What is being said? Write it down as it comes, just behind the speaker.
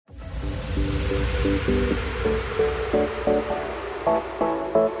Good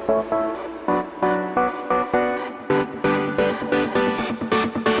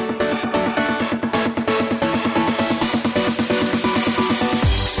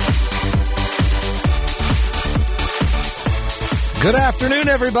afternoon,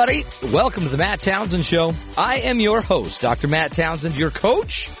 everybody. Welcome to the Matt Townsend Show. I am your host, Dr. Matt Townsend, your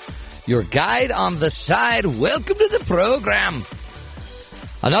coach, your guide on the side. Welcome to the program.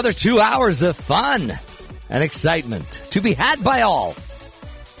 Another 2 hours of fun and excitement to be had by all,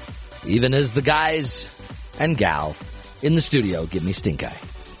 even as the guys and gal in the studio give me stink eye.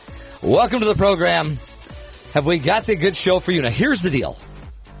 Welcome to the program. Have we got a good show for you? Now, here's the deal.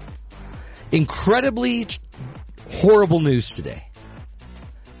 Incredibly horrible news today.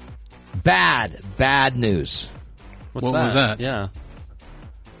 Bad news. What was that? Yeah.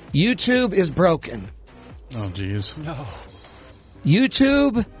 YouTube is broken. Oh, geez. No.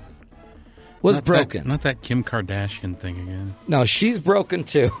 YouTube was broken. Not that Kim Kardashian thing again. No, she's broken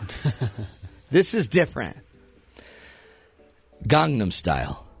too. This is different. Gangnam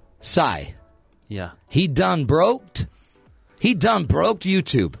Style. Psy. Yeah. He done broke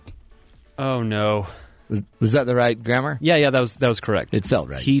YouTube. Oh, no. Was that the right grammar? Yeah, that was correct. It felt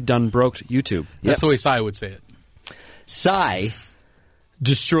right. He done broke YouTube. That's the way Cy would say it. Psy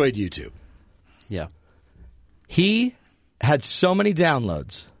destroyed YouTube. Yeah. He had so many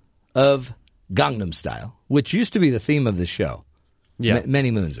downloads of Gangnam Style, which used to be the theme of the show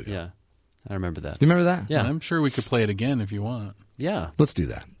many moons ago. Yeah. I remember that. Do you remember that? Yeah. I'm sure we could play it again if you want. Yeah. Let's do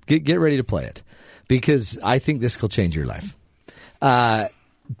that. Get ready to play it because I think this will change your life.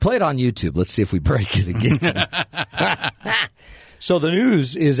 Play it on YouTube. Let's see if we break it again. So the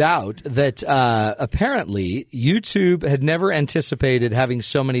news is out that apparently YouTube had never anticipated having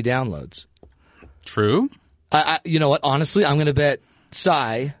so many downloads. True. You know what? Honestly, I'm going to bet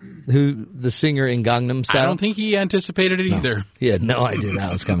Psy, who the singer in Gangnam Style. I don't think he anticipated it either. He had no idea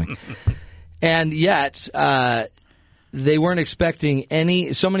that was coming. And yet, they weren't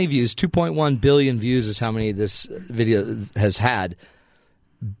expecting so many views. 2.1 billion views is how many this video has had.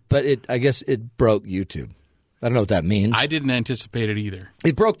 But I guess it broke YouTube. I don't know what that means. I didn't anticipate it either.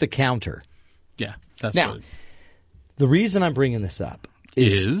 It broke the counter. Yeah, that's now, what the reason I'm bringing this up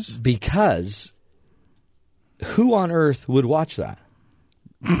is because who on earth would watch that?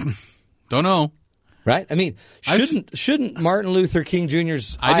 Don't know. Right? I mean, shouldn't Martin Luther King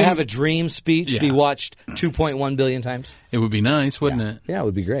Jr.'s I Have a Dream speech be watched 2.1 billion times? It would be nice, wouldn't it? Yeah, it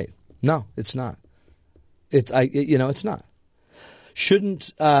would be great. No, it's not. It's not.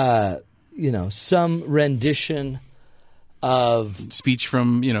 Shouldn't some rendition of speech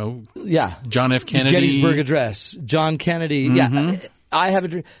from John F. Kennedy, Gettysburg Address, John Kennedy. Mm-hmm. Yeah, I have a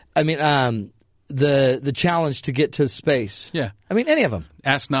dream. I mean, the challenge to get to space. Yeah, I mean any of them.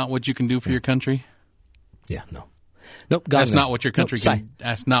 Ask not what you can do for your country. Yeah, nope. Ask not what your country can.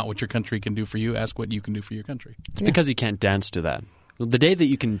 Ask not what your country can do for you. Ask what you can do for your country. It's because you can't dance to that. The day that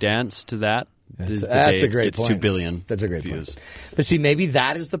you can dance to that. That's a great point. 2 billion. That's a great views. Point. But see, maybe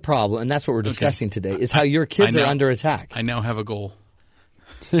that is the problem, and that's what we're discussing today: is how your kids are under attack. I now have a goal.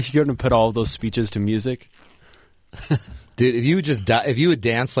 You're going to put all of those speeches to music, dude. If you would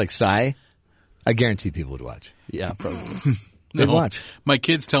dance like Psy, I guarantee people would watch. Yeah, probably. They'd watch. My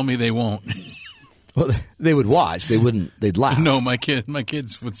kids tell me they won't. Well, they would watch. They wouldn't. They'd laugh. No, my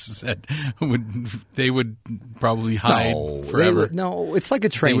kids would probably hide forever. It's like a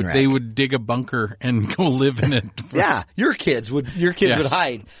train wreck. They would dig a bunker and go live in it. Yeah, your kids would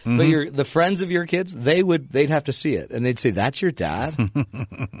hide, mm-hmm. But the friends of your kids, they'd have to see it, and they'd say, "That's your dad.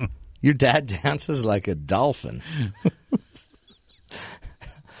 Your dad dances like a dolphin."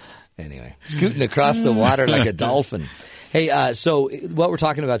 Anyway, scooting across the water like a dolphin. Hey, so what we're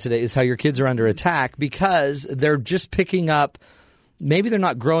talking about today is how your kids are under attack because they're just picking up, maybe they're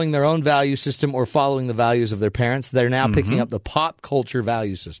not growing their own value system or following the values of their parents. They're now picking up the pop culture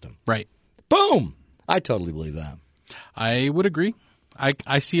value system. Right. Boom! I totally believe that. I would agree.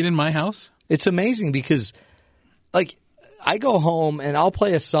 I see it in my house. It's amazing because, I go home and I'll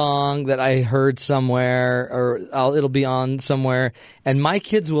play a song that I heard somewhere or it'll be on somewhere, and my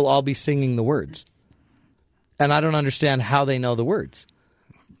kids will all be singing the words. And I don't understand how they know the words.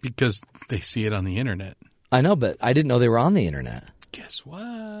 Because they see it on the internet. I know, but I didn't know they were on the internet. Guess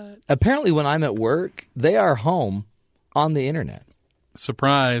what? Apparently when I'm at work, they are home on the internet.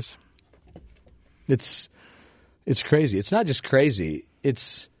 Surprise. It's crazy. It's not just crazy.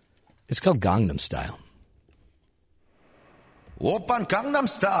 It's called Gangnam Style. Oppan Gangnam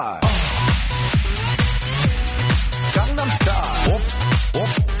Style. Gangnam Style.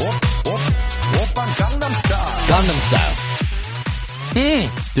 Oppan Gangnam Style. Gangnam Style.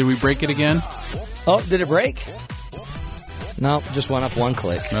 Did we break it again? Oh, did it break? No, just went up one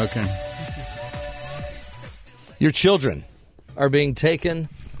click. Okay. Your children are being taken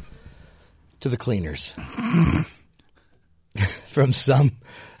to the cleaners from some,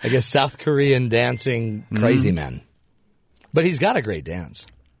 I guess, South Korean dancing crazy man. But he's got a great dance.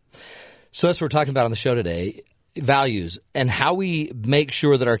 So that's what we're talking about on the show today, values and how we make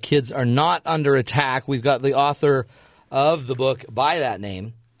sure that our kids are not under attack. We've got the author of the book by that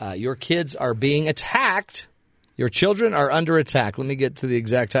name. Your kids are being attacked. Your children are under attack. Let me get to the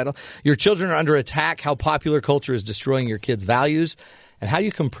exact title. Your children are under attack, how popular culture is destroying your kids' values, and how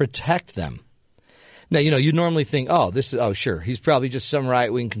you can protect them. Now, you normally think, sure, he's probably just some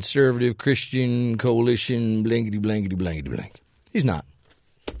right-wing conservative Christian coalition, blankety, blankety, blank. He's not.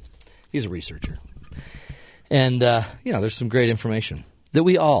 He's a researcher. And, there's some great information that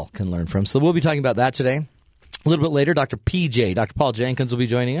we all can learn from. So we'll be talking about that today. A little bit later, Dr. Paul Jenkins will be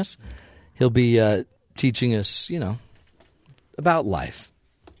joining us. He'll be teaching us, about life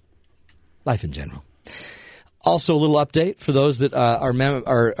in general. Also, a little update for those that are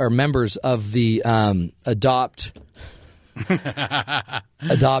members of the adopt a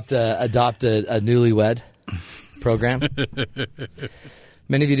newlywed program.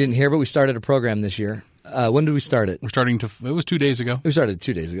 Many of you didn't hear, but we started a program this year. When did we start it? It was 2 days ago. We started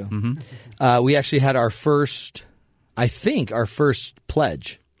 2 days ago. Mm-hmm. We actually had our first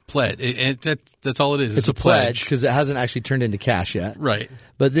pledge. That's all it is. It's a pledge because it hasn't actually turned into cash yet. Right.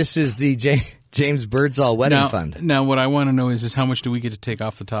 But this is the James Birdsall Wedding Fund. Now, what I want to know is how much do we get to take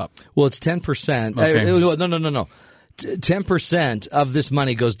off the top? Well, it's 10%. Okay. No. 10% of this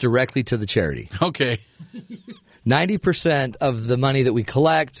money goes directly to the charity. Okay. 90% of the money that we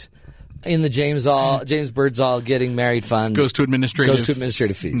collect in the James Birdsall Getting Married Fund goes to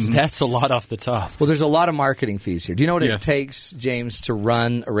administrative fees. Mm-hmm. That's a lot off the top. Well, there's a lot of marketing fees here. Do you know what it takes, James, to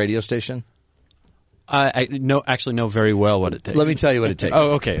run a radio station? I know very well what it takes. Let me tell you what it takes.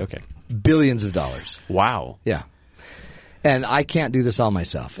 Oh, okay. Billions of dollars. Wow. Yeah. And I can't do this all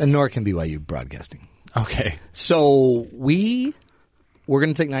myself, and nor can BYU Broadcasting. Okay. So we're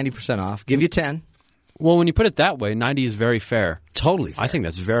going to take 90% off, give you 10. Well, when you put it that way, 90 is very fair. Totally fair. I think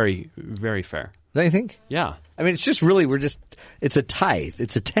that's very, very fair. Don't you think? Yeah. I mean, it's just really, it's a tithe.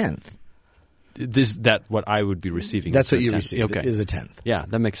 It's a tenth. That what I would be receiving. That's what you receive. Okay. Is a tenth. Yeah,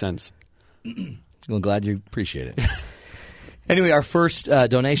 that makes sense. Well, glad you appreciate it. Anyway, our first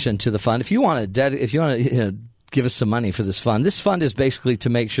donation to the fund. If you want to give us some money for this fund is basically to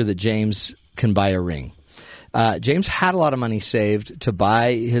make sure that James can buy a ring. James had a lot of money saved to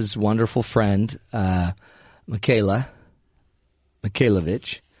buy his wonderful friend, Mikhailovich,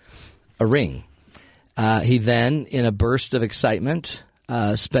 a ring. He then, in a burst of excitement,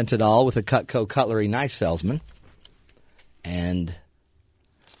 spent it all with a Cutco cutlery knife salesman and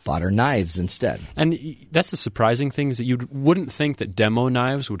bought her knives instead. And that's the surprising thing is that you wouldn't think that demo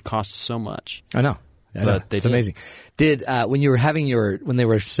knives would cost so much. I know. It's amazing. When they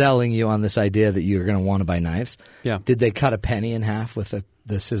were selling you on this idea that you were going to want to buy knives, did they cut a penny in half with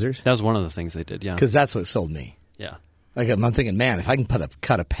the scissors? That was one of the things they did, yeah. Because that's what sold me. Yeah. Like I'm thinking, man, if I can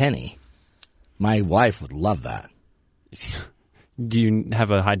cut a penny, my wife would love that. Do you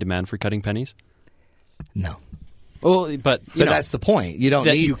have a high demand for cutting pennies? No. Well, but that's the point. You don't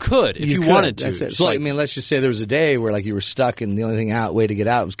need. You could if you wanted to. That's it. So, let's just say there was a day where you were stuck, and the only way to get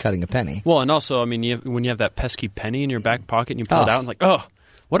out was cutting a penny. Well, and also, when you have that pesky penny in your back pocket and you pull it out, and it's like, oh,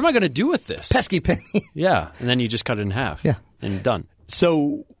 what am I going to do with this pesky penny? Yeah, and then you just cut it in half. Yeah, and done.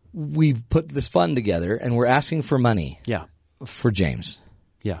 So we've put this fund together, and we're asking for money. Yeah, for James.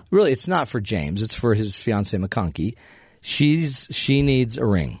 Yeah, really, it's not for James. It's for his fiancée McConkey. She needs a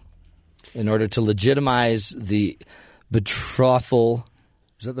ring in order to legitimize the betrothal.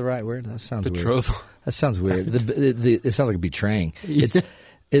 Is that the right word? That sounds betrothal. Weird. That sounds weird. It sounds like betraying. It's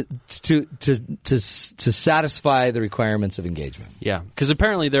to satisfy the requirements of engagement. Yeah, because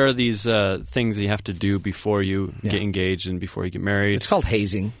apparently there are these things that you have to do before you get engaged and before you get married. It's called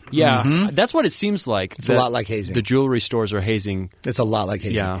hazing. Yeah, that's what it seems like. It's a lot like hazing. The jewelry stores are hazing. It's a lot like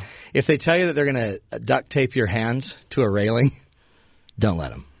hazing. Yeah. If they tell you that they're going to duct tape your hands to a railing, don't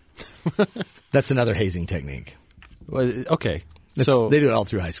let them. That's another hazing technique. Well, okay. So they do it all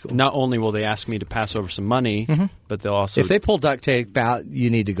through high school. Not only will they ask me to pass over some money, but they'll also... If they pull duct tape out,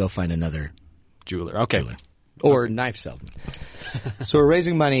 you need to go find another jeweler. Okay. Or knife salesman. So we're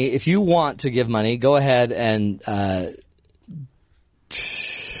raising money. If you want to give money, go ahead and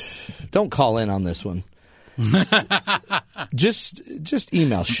don't call in on this one. Just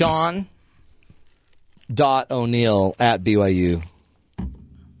email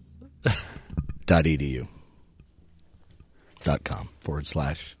Sean.O'Neill@BYU.edu.com/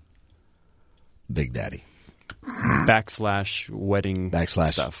 Big Daddy. / wedding /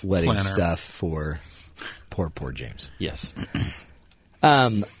 stuff. wedding Planner. stuff for poor James. Yes.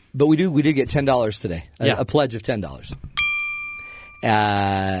 But we did get $10 today. Yeah. A pledge of $10.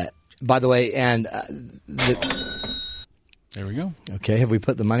 By the way, and There we go. okay, have we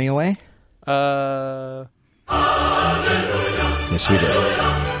put the money away? Hallelujah. Yes, we did.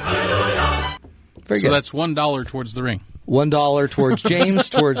 Very So good. that's $1 towards the ring. $1 towards James,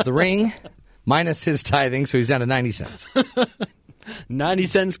 towards the ring, minus his tithing, so he's down to 90 cents. 90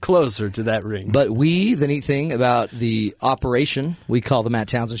 cents closer to that ring. But the neat thing about the operation we call the Matt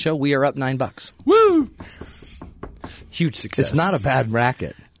Townsend Show, we are up $9. Woo! Huge success. It's not a bad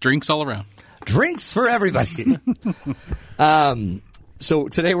racket. Drinks all around. Drinks for everybody. So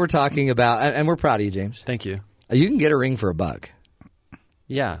today we're talking about, and we're proud of you, James. Thank you. You can get a ring for $1.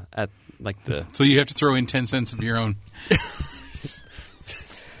 Yeah, at like the... So you have to throw in 10 cents of your own.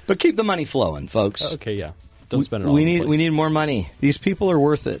 But keep the money flowing, folks. Okay, yeah. Don't spend it all We over the need place. we need more money. These people are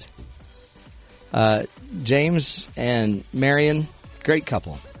worth it. James and Marion, great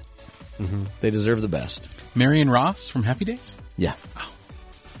couple. Mm-hmm. They deserve the best. Marion Ross from Happy Days? Yeah,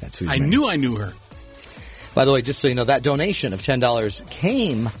 that's who. I knew her. By the way, just so you know, that donation of $10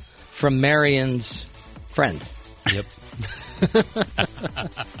 came from Marion's friend. Yep.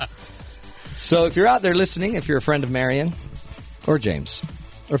 So if you're out there listening, if you're a friend of Marion or James,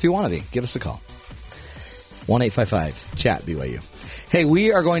 or if you want to be, give us a call. 1-855-CHAT-BYU. Hey,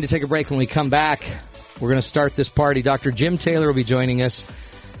 we are going to take a break. When we come back, we're going to start this party. Dr. Jim Taylor will be joining us,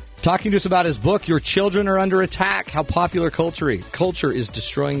 talking to us about his book, Your Children Are Under Attack, How Popular Culture is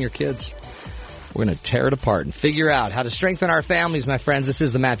Destroying Your Kids. We're going to tear it apart and figure out how to strengthen our families, my friends. This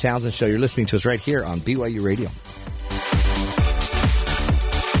is the Matt Townsend Show. You're listening to us right here on BYU Radio.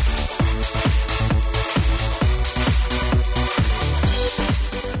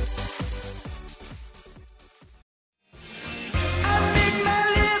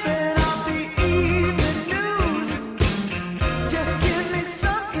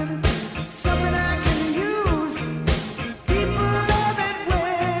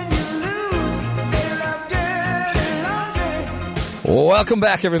 Welcome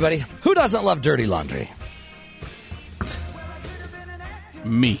back, everybody. Who doesn't love dirty laundry?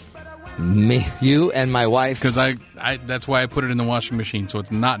 Me. Me, you, and my wife. Because I that's why I put it in the washing machine, so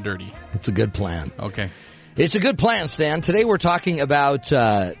it's not dirty. It's a good plan. Okay. It's a good plan, Stan. Today we're talking about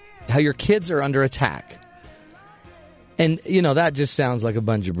how your kids are under attack. And, you know, that just sounds like a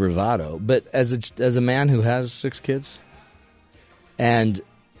bunch of bravado. But as a man who has 6 kids, and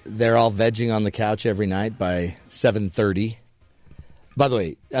they're all vegging on the couch every night by 7:30. By the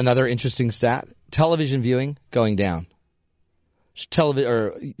way, another interesting stat, television viewing going down.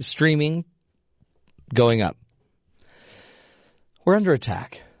 Streaming going up. We're under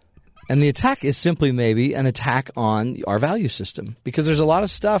attack. And the attack is simply maybe an attack on our value system. Because there's a lot of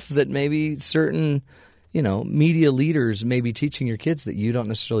stuff that maybe certain, media leaders may be teaching your kids that you don't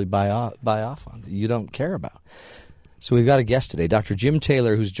necessarily buy off on, that you don't care about. So we've got a guest today, Dr. Jim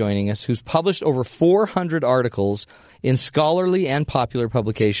Taylor, who's joining us, who's published over 400 articles in scholarly and popular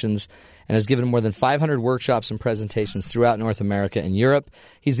publications and has given more than 500 workshops and presentations throughout North America and Europe.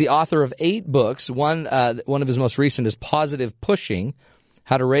 He's the author of 8 books. One of his most recent is Positive Pushing,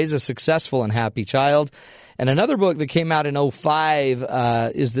 How to Raise a Successful and Happy Child. And another book that came out in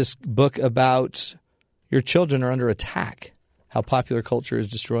 2005 is this book about Your Children Are Under Attack, How Popular Culture is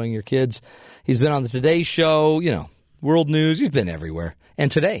Destroying Your Kids. He's been on the Today Show, World News. He's been everywhere. And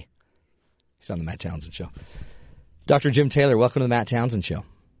today, he's on the Matt Townsend Show. Dr. Jim Taylor, welcome to the Matt Townsend Show.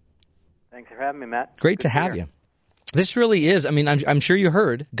 Thanks for having me, Matt. Great to have you. This really is, I'm sure you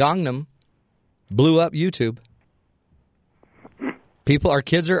heard, Gangnam blew up YouTube. Our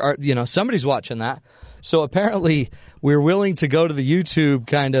kids are, somebody's watching that. So apparently we're willing to go to the YouTube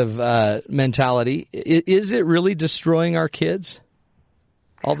kind of mentality. Is it really destroying our kids?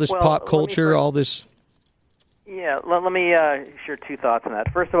 All this pop culture, all this... Yeah, let me share 2 thoughts on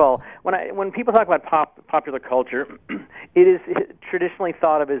that. First of all, when people talk about popular culture, it is traditionally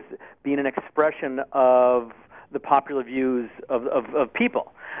thought of as being an expression of the popular views of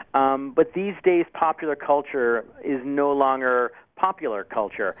people. But these days, popular culture is no longer popular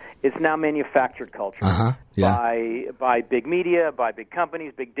culture. It's now manufactured culture by big media, by big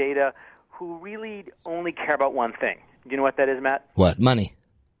companies, big data, who really only care about one thing. Do you know what that is, Matt? What? Money.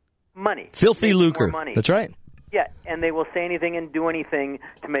 Money. Filthy Making lucre. more money. That's right. Yeah, and they will say anything and do anything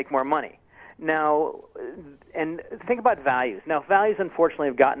to make more money. Now, and think about values. Now, values unfortunately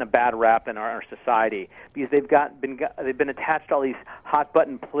have gotten a bad rap in our society because they've been attached to all these hot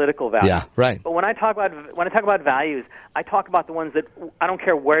button political values. Yeah, right. But when I talk about values, I talk about the ones that I don't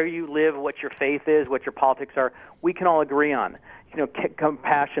care where you live, what your faith is, what your politics are. We can all agree on.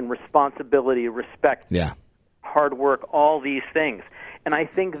 Compassion, responsibility, respect, hard work, all these things. And I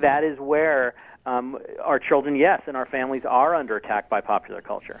think that is where our children, yes, and our families are under attack by popular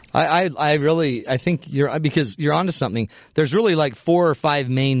culture. I think because you're onto something. There's really like 4 or 5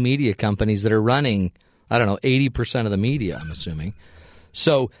 main media companies that are running, 80% of the media, I'm assuming.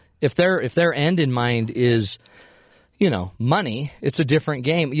 So if their end in mind is, money, it's a different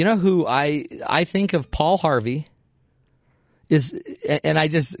game. You know who I think of? Paul Harvey.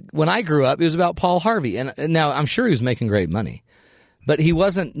 When I grew up, it was about Paul Harvey. And now I'm sure he was making great money. But he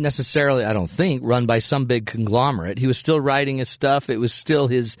wasn't necessarily, I don't think, run by some big conglomerate. He was still writing his stuff. It was still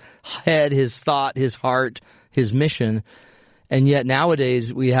his head, his thought, his heart, his mission. And yet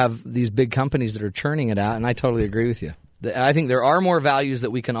nowadays we have these big companies that are churning it out, and I totally agree with you. I think there are more values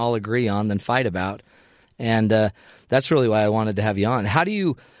that we can all agree on than fight about. And that's really why I wanted to have you on.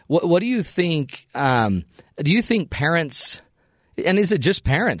 What do you think, do you think parents... And is it just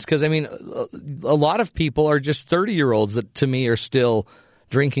parents? Because, a lot of people are just 30-year-olds that, to me, are still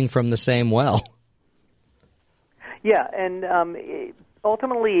drinking from the same well. Yeah, and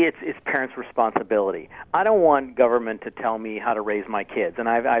ultimately it's parents' responsibility. I don't want government to tell me how to raise my kids. And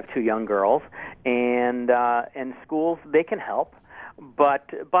I have 2 young girls, and schools, they can help.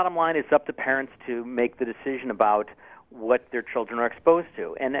 But bottom line, it's up to parents to make the decision about what their children are exposed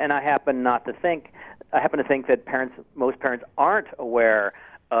to. And I happen to think that most parents aren't aware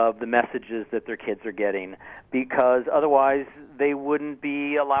of the messages that their kids are getting, because otherwise they wouldn't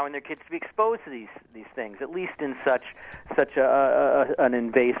be allowing their kids to be exposed to these things, at least in such an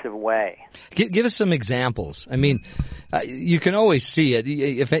invasive way. Give us some examples. You can always see it.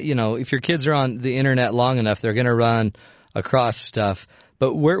 If your kids are on the internet long enough, they're going to run across stuff.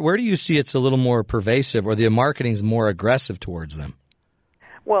 But where do you see it's a little more pervasive, or the marketing's more aggressive towards them?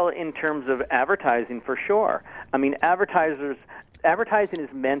 Well, in terms of advertising, for sure. Advertising is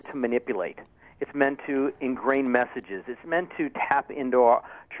meant to manipulate. It's meant to ingrain messages. It's meant to tap into our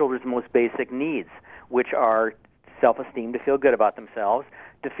children's most basic needs, which are self-esteem, to feel good about themselves,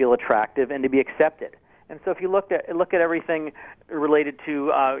 to feel attractive, and to be accepted. And so if you look at everything related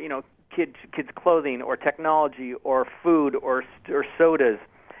to kids' clothing or technology or food or sodas,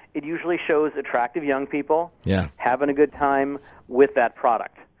 it usually shows attractive young people having a good time with that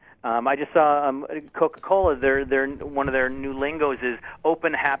product. I just saw Coca-Cola. One of their new lingos is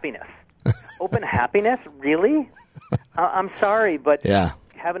open happiness. Open happiness? Really? I'm sorry, but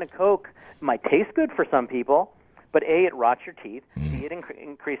having a Coke might taste good for some people, but A, it rots your teeth, B, it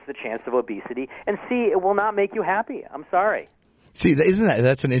increases the chance of obesity, and C, it will not make you happy. I'm sorry. See,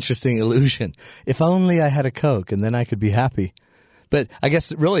 that's an interesting illusion. If only I had a Coke, and then I could be happy. But I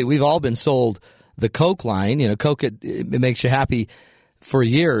guess really we've all been sold the Coke line. Coke, it makes you happy for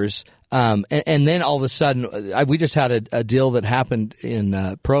years. And then all of a sudden, we just had a deal that happened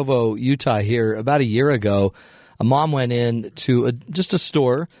in Provo, Utah here about a year ago. A mom went in to just a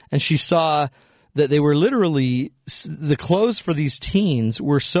store, and she saw that they were literally, the clothes for these teens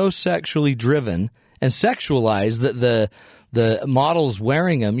were so sexually driven and sexualized that the models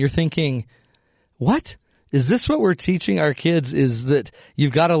wearing them, you're thinking, what? Is this what we're teaching our kids, is that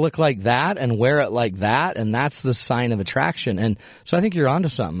you've got to look like that and wear it like that, and that's the sign of attraction? And so I think you're onto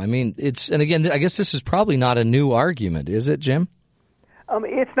something. And again, I guess this is probably not a new argument, is it, Jim?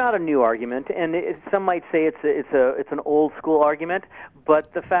 It's not a new argument, and some might say it's an old school argument.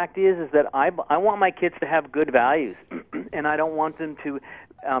 But the fact is that I want my kids to have good values, and I don't want them to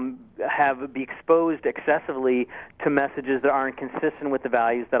be exposed excessively to messages that aren't consistent with the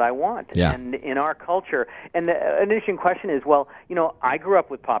values that I want. Yeah. And in our culture, and an interesting question is, I grew up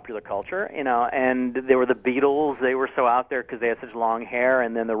with popular culture, and there were the Beatles. They were so out there because they had such long hair,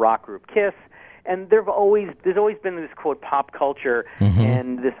 and then the rock group Kiss. And there's always been this, quote, pop culture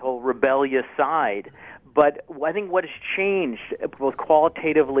and this whole rebellious side. But I think what has changed, both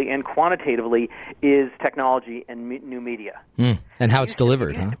qualitatively and quantitatively, is technology and new media. And how it's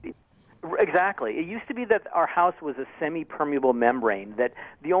delivered, huh? Exactly. It used to be that our house was a semi-permeable membrane, that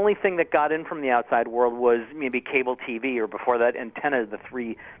the only thing that got in from the outside world was maybe cable TV, or before that, antennas, the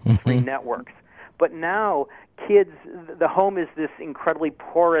three networks. But now, the home is this incredibly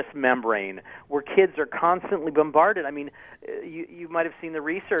porous membrane where kids are constantly bombarded. You might have seen the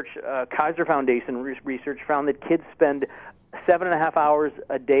research. Kaiser Foundation research found that kids spend 7.5 hours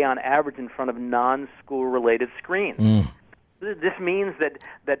a day on average in front of non-school related screens. This means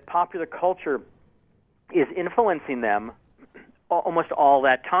that popular culture is influencing them almost all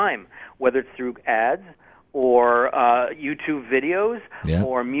that time, whether it's through ads or YouTube videos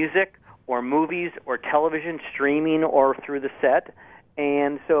or music or movies or television streaming or through the set.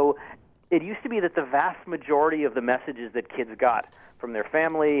 And so it used to be that the vast majority of the messages that kids got from their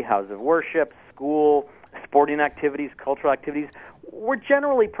family, houses of worship, school, sporting activities, cultural activities, were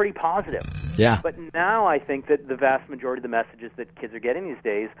generally pretty positive. Yeah. But now I think that the vast majority of the messages that kids are getting these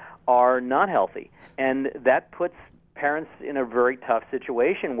days are not healthy. And that puts parents in a very tough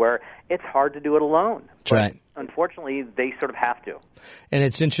situation where it's hard to do it alone. That's right. Unfortunately, they sort of have to. And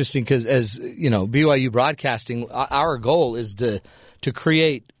it's interesting because, as you know, BYU Broadcasting, our goal is to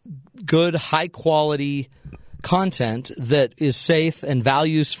create good, high-quality content that is safe and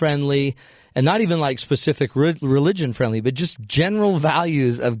values-friendly, and not even like specific religion-friendly, but just general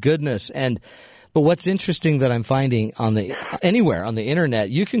values of goodness. But what's interesting that I'm finding anywhere on the internet,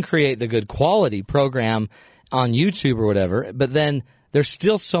 you can create the good quality program on YouTube or whatever, but then there's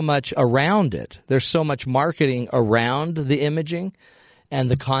still so much around it. There's so much marketing around the imaging and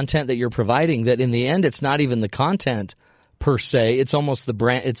the content that you're providing that in the end, it's not even the content per se. It's almost the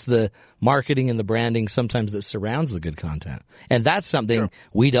brand. It's the marketing and the branding sometimes that surrounds the good content. And that's something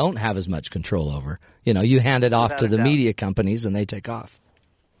we don't have as much control over. You know, you hand it off to the media companies and they take off.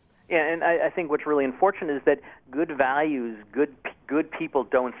 Yeah, and I think what's really unfortunate is that good values, good people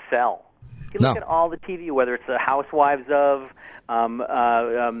don't sell. You look at all the TV, whether it's the Housewives of,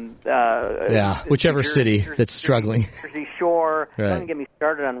 whichever city that's struggling. Jersey Shore. Right. Don't even get me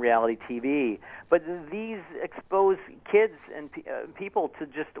started on reality TV. But these expose kids and people to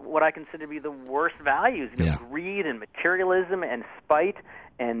just what I consider to be the worst values: greed and materialism and spite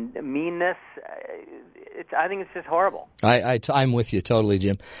and meanness. I think it's just horrible. I'm with you totally,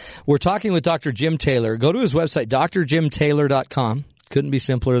 Jim. We're talking with Dr. Jim Taylor. Go to his website, drjimtaylor.com. Couldn't be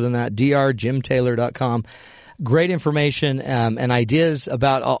simpler than that, drjimtaylor.com. Great information and ideas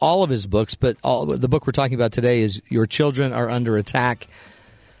about all of his books, but the book we're talking about today is Your Children Are Under Attack.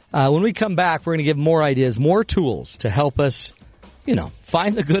 When we come back, we're going to give more ideas, more tools to help us,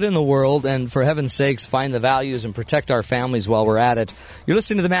 find the good in the world and, for heaven's sakes, find the values and protect our families while we're at it. You're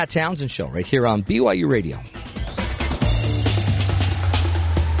listening to The Matt Townsend Show right here on BYU Radio.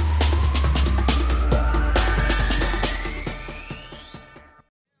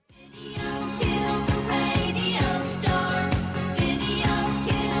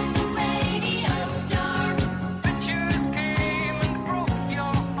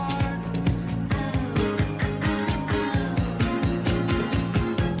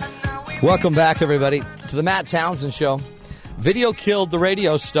 Welcome back, everybody, to the Matt Townsend Show. Video killed the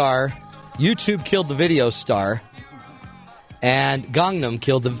radio star. YouTube killed the video star. And Gangnam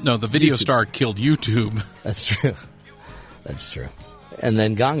killed the... No, the video star killed YouTube. That's true. That's true. And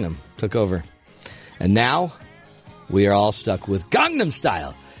then Gangnam took over. And now we are all stuck with Gangnam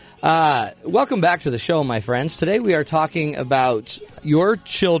Style. Welcome back to the show, my friends. Today we are talking about your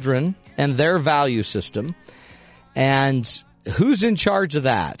children and their value system. And... who's in charge of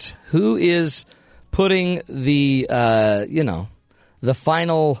that? Who is putting the, the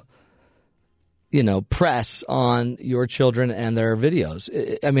final, press on your children and their videos?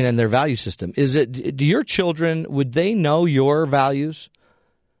 And their value system. Do your children, would they know your values?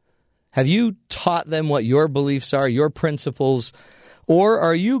 Have you taught them what your beliefs are, your principles? Or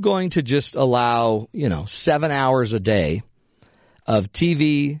are you going to just allow, 7 hours a day of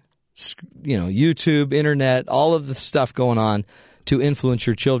TV, YouTube, internet, all of the stuff going on to influence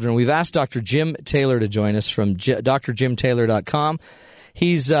your children? We've asked Dr. Jim Taylor to join us from drjimtaylor.com.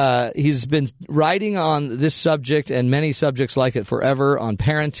 He's been writing on this subject and many subjects like it forever, on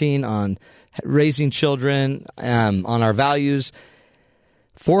parenting, on raising children, on our values.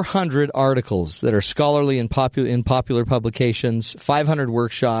 400 articles that are scholarly and in popular publications, 500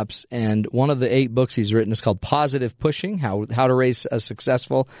 workshops, and one of the 8 books he's written is called Positive Pushing, How to Raise a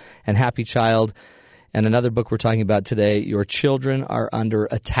Successful and Happy Child. And another book we're talking about today, Your Children Are Under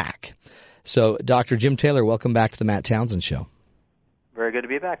Attack. So, Dr. Jim Taylor, welcome back to the Matt Townsend Show. Very good to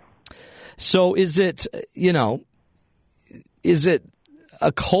be back. So is it, is it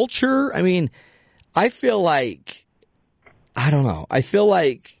a culture? I feel like... I don't know. I feel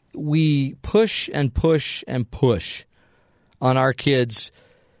like we push and push and push on our kids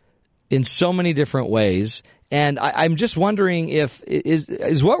in so many different ways. And I'm just wondering if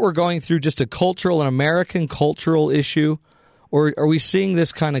is what we're going through just an American cultural issue, or are we seeing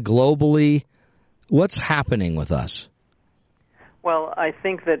this kind of globally? What's happening with us? Well, I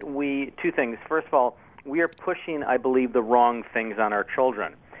think that two things. First of all, we are pushing, I believe, the wrong things on our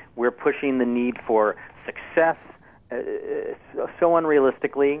children. We're pushing the need for success so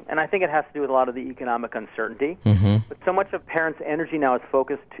unrealistically, and I think it has to do with a lot of the economic uncertainty. But so much of parents' energy now is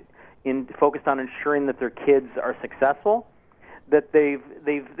focused on ensuring that their kids are successful, that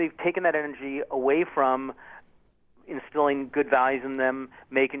they've taken that energy away from instilling good values in them,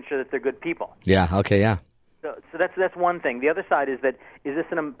 making sure that they're good people. Yeah. Okay. Yeah. So that's one thing. The other side is this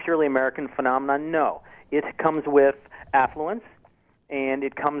a purely American phenomenon? No. It comes with affluence, and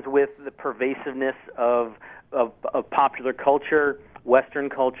it comes with the pervasiveness of popular culture, Western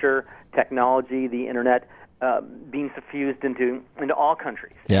culture, technology, the internet, being suffused into all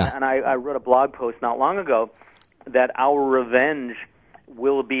countries. Yeah. And I wrote a blog post not long ago that our revenge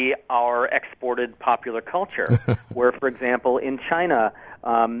will be our exported popular culture, where, for example, in China,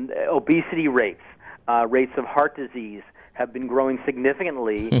 obesity rates of heart disease have been growing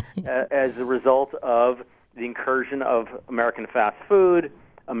significantly as a result of the incursion of American fast food,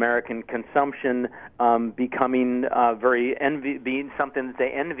 American consumption becoming being something that they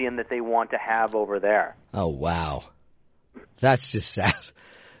envy and that they want to have over there. Oh, wow. That's just sad.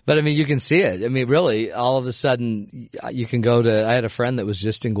 But, I mean, you can see it. I mean, really, all of a sudden, you can go to – I had a friend that was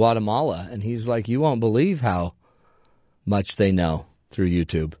just in Guatemala, and he's like, you won't believe how much they know through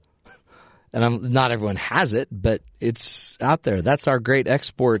YouTube. And not everyone has it, but it's out there. That's our great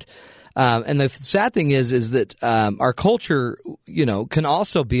export. And the sad thing is that our culture, can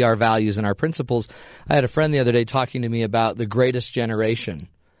also be our values and our principles. I had a friend the other day talking to me about the greatest generation.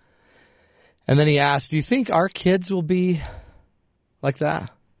 And then he asked, do you think our kids will be like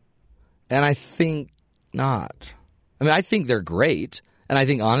that? And I think not. I mean, I think they're great. And I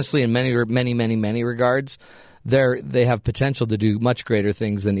think, honestly, in many regards, they have potential to do much greater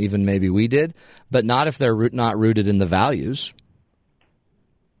things than even maybe we did, but not if they're not rooted in the values.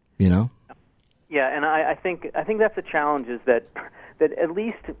 Yeah, and I think that's the challenge, is that at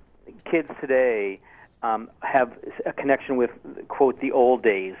least kids today have a connection with, quote, the old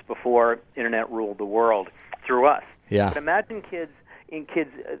days before internet ruled the world through us. Yeah. But imagine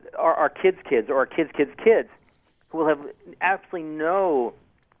our kids' kids or our kids' kids' kids who will have absolutely no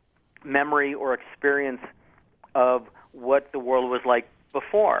memory or experience of what the world was like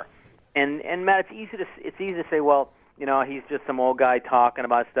before. And Matt, it's easy to say, well, he's just some old guy talking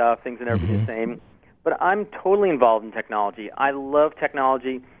about stuff, things are never the same. But I'm totally involved in technology. I love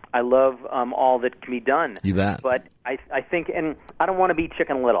technology. I love all that can be done. You bet. But I think, and I don't want to be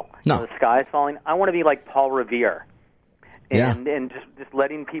Chicken Little. No. The sky is falling. I want to be like Paul Revere. And, Yeah. and just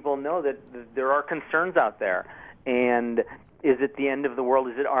letting people know that there are concerns out there. And is it the end of the world?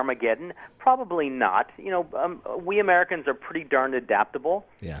 Is it Armageddon? Probably not. We Americans are pretty darn adaptable.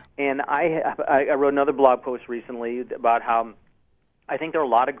 Yeah. And I wrote another blog post recently about how I think there are a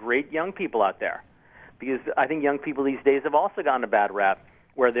lot of great young people out there, because I think young people these days have also gotten a bad rap,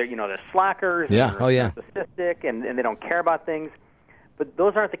 where they're slackers, Yeah. and Oh, yeah. narcissistic, and they don't care about things. But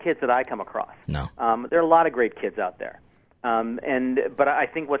those aren't the kids that I come across. No. There are a lot of great kids out there. But I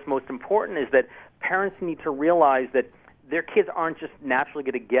think what's most important is that parents need to realize that their kids aren't just naturally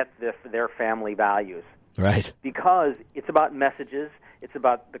going to get their family values. Right. Because it's about messages, it's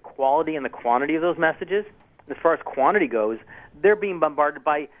about the quality and the quantity of those messages. As far as quantity goes, they're being bombarded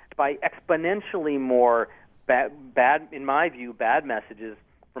by exponentially more bad, in my view, bad messages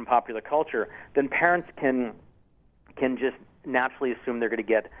from popular culture than parents can just naturally assume they're going to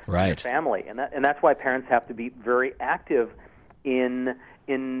get Right. their family. And that's why parents have to be very active in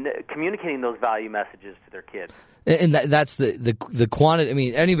communicating those value messages to their kids. And that's the quantity. I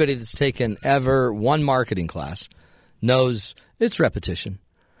mean, anybody that's taken ever one marketing class knows it's repetition.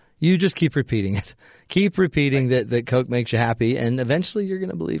 You just keep repeating it. Keep repeating that Coke makes you happy, and eventually you're going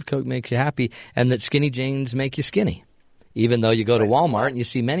to believe Coke makes you happy, and that skinny jeans make you skinny, even though you go to Walmart and you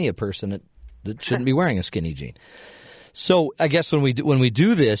see many a person that shouldn't be wearing a skinny jean. So I guess when we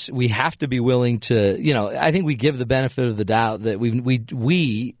do this, we have to be willing to, I think we give the benefit of the doubt that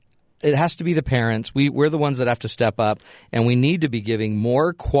it has to be the parents. We're the ones that have to step up, and we need to be giving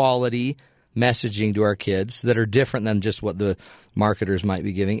more quality messaging to our kids that are different than just what the marketers might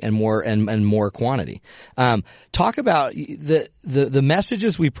be giving, and more quantity. Talk about the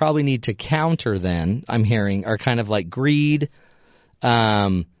messages we probably need to counter. Then I'm hearing are kind of like greed.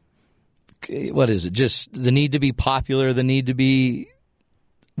 What is it? Just the need to be popular, the need to be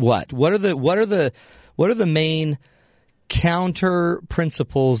what? What are the main counter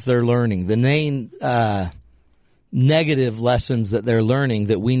principles they're learning? The main negative lessons that they're learning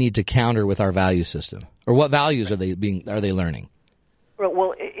that we need to counter with our value system, or what values are they learning?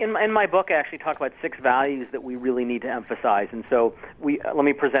 Well, in my book, I actually talk about 6 values that we really need to emphasize, and so let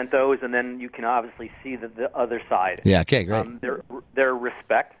me present those, and then you can obviously see the other side. Yeah. Okay. Great. They're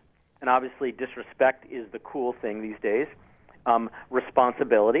respect, and obviously disrespect is the cool thing these days.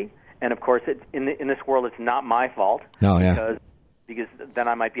 Responsibility, and of course, in this world, it's not my fault. No, yeah. Because then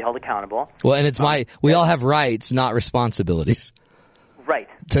I might be held accountable. Well, and it's we all have rights, not responsibilities. Right.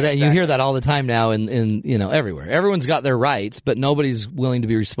 Today, exactly. You hear that all the time now in everywhere. Everyone's got their rights, but nobody's willing to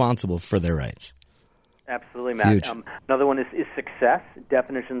be responsible for their rights. Absolutely, Matt. Another one is success,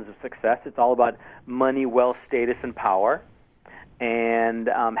 definitions of success. It's all about money, wealth, status, and power. And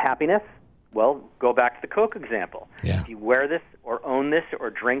happiness, well, go back to the Coke example. Yeah. If you wear this or own this or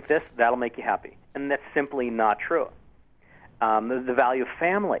drink this, that'll make you happy. And that's simply not true. The value of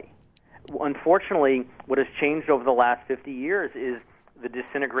family. Unfortunately, what has changed over the last 50 years is the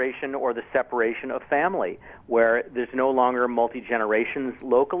disintegration or the separation of family, where there's no longer multi-generations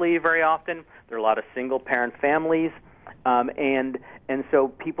locally very often. There are a lot of single-parent families, and so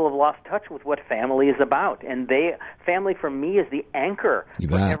people have lost touch with what family is about. And family, for me, is the anchor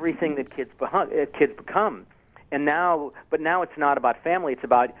for everything that kids become. But now it's not about family. It's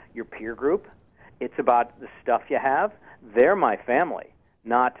about your peer group. It's about the stuff you have. They're my family,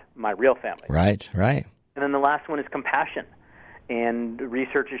 not my real family. Right. And then the last one is compassion. And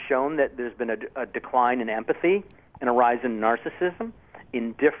research has shown that there's been a decline in empathy and a rise in narcissism,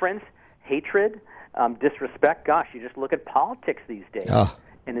 indifference, hatred, disrespect. Gosh, you just look at politics these days. Oh.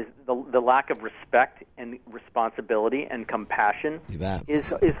 And the lack of respect and responsibility and compassion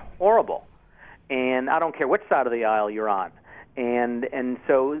is horrible. And I don't care which side of the aisle you're on. And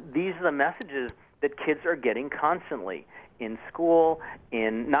so these are the messages that kids are getting constantly in school,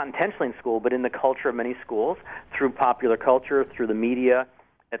 not intentionally in school, but in the culture of many schools, through popular culture, through the media,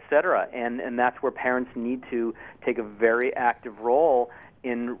 et cetera. And that's where parents need to take a very active role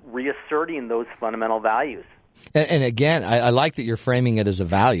in reasserting those fundamental values. And again, I like that you're framing it as a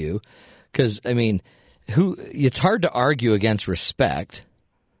value, because, I mean, it's hard to argue against respect.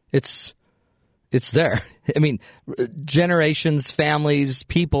 It's there. I mean, generations, families,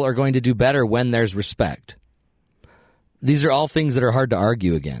 people are going to do better when there's respect. These are all things that are hard to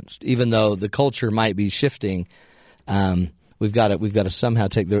argue against, even though the culture might be shifting. We've got to somehow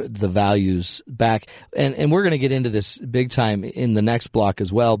take the values back, and we're going to get into this big time in the next block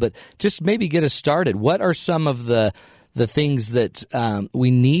as well. But just maybe get us started. What are some of the things that we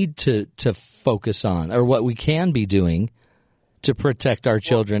need to focus on, or what we can be doing to protect our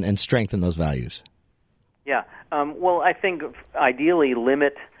children and strengthen those values? Yeah. Well, I think ideally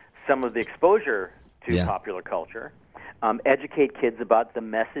limit some of the exposure to popular culture. Educate kids about the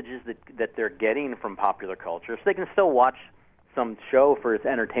messages that they're getting from popular culture, so they can still watch some show for its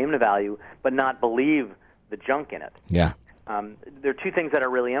entertainment value, but not believe the junk in it. Yeah. There are two things that I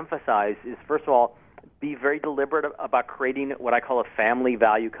really emphasize. Is first of all, be very deliberate about creating what I call a family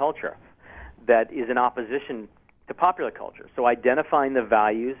value culture that is in opposition to popular culture. So identifying the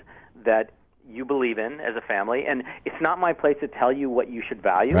values that you believe in as a family, and it's not my place to tell you what you should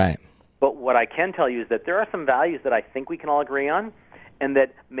value. Right. But what I can tell you is that there are some values that I think we can all agree on, and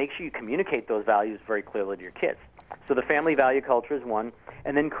that make sure you communicate those values very clearly to your kids. So the family value culture is one,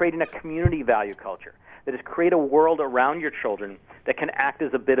 and then creating a community value culture. That is, create a world around your children that can act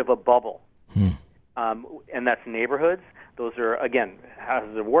as a bit of a bubble. And that's neighborhoods. Those are, again,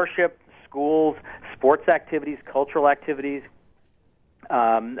 houses of worship, schools, sports activities, cultural activities,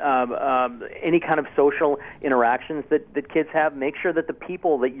 any kind of social interactions that kids have. Make sure that the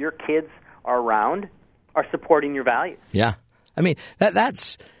people that your kids are around are supporting your values. Yeah. I mean,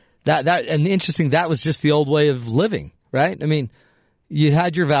 that's and interesting, that was just the old way of living, right? I mean, you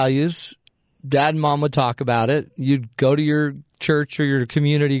had your values, dad and mom would talk about it, you'd go to your church or your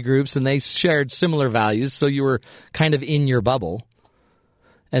community groups, and they shared similar values, so you were kind of in your bubble.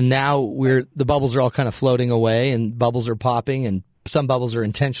 And now the bubbles are all kind of floating away, and bubbles are popping, and some bubbles are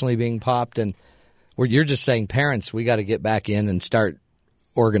intentionally being popped, and you're just saying, parents, we got to get back in and start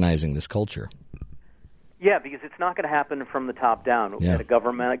organizing this culture. Yeah, because it's not going to happen from the top down at a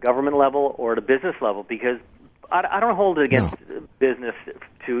government level or at a business level, because I don't hold it against business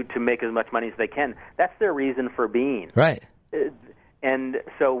to make as much money as they can. That's their reason for being. Right. And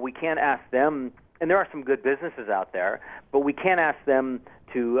so we can't ask them, and there are some good businesses out there, but we can't ask them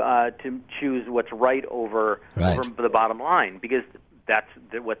to choose what's right over the bottom line, because that's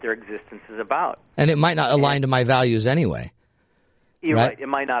what their existence is about. And it might not align to my values anyway. You're right. It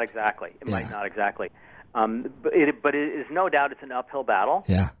might not exactly. But it is no doubt it's an uphill battle.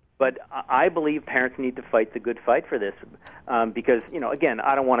 Yeah. But I believe parents need to fight the good fight for this, because again,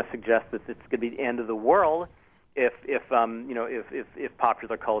 I don't want to suggest that it's going to be the end of the world if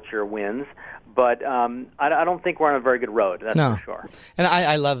popular culture wins. But I don't think we're on a very good road. That's for sure. And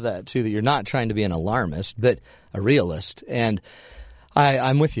I love that too, that you're not trying to be an alarmist, but a realist. And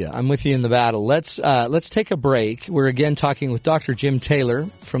I'm with you. I'm with you in the battle. Let's take a break. We're again talking with Dr. Jim Taylor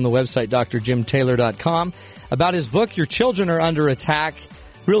from the website drjimtaylor.com about his book, Your Children Are Under Attack.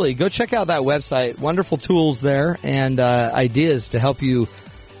 Really, go check out that website. Wonderful tools there and ideas to help you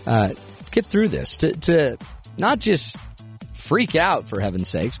get through this. To not just freak out, for heaven's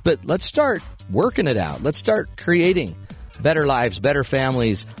sakes, but let's start working it out. Let's start creating better lives, better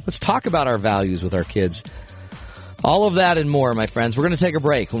families. Let's talk about our values with our kids. All of that and more, my friends. We're going to take a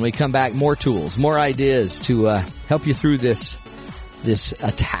break. When we come back, more tools, more ideas to help you through this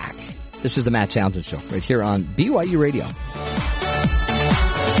attack. This is the Matt Townsend Show right here on BYU Radio.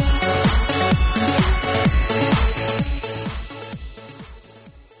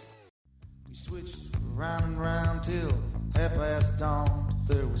 We switched round and round till half past dawn.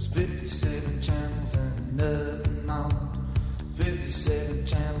 There was 57 channels and nothing on. 57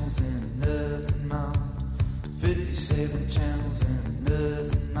 channels and nothing on. 57 channels and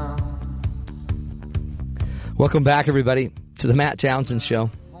nothing on. Welcome back, everybody, to the Matt Townsend Show.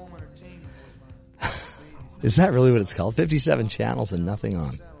 Is that really what it's called? 57 channels and nothing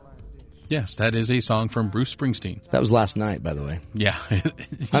on. Yes, that is a song from Bruce Springsteen. That was last night, by the way. Yeah.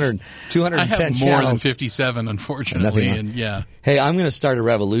 210 I have channels. more than 57, unfortunately. And yeah. Hey, I'm going to start a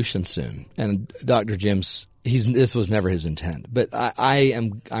revolution soon. And Dr. Jim's, this was never his intent. But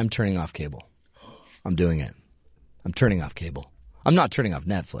I'm turning off cable. I'm doing it. I'm turning off cable. I'm not turning off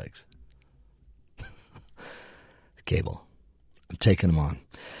Netflix. Cable. I'm taking them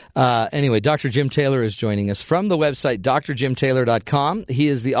on. Anyway, Dr. Jim Taylor is joining us from the website drjimtaylor.com. He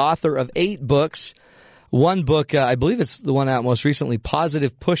is the author of 8 books. One book, I believe it's the one out most recently,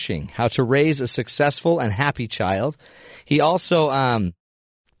 Positive Pushing, How to Raise a Successful and Happy Child. He also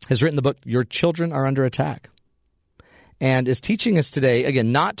has written the book, Your Children Are Under Attack, and is teaching us today,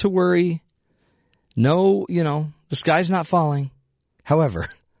 again, not to worry. No, the sky's not falling. However,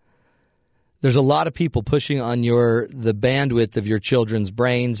 there's a lot of people pushing on the bandwidth of your children's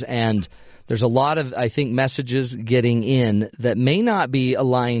brains, and there's a lot of, I think, messages getting in that may not be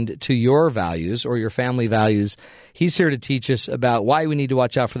aligned to your values or your family values. He's here to teach us about why we need to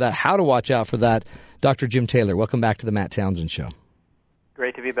watch out for that, how to watch out for that. Dr. Jim Taylor, welcome back to the Matt Townsend Show.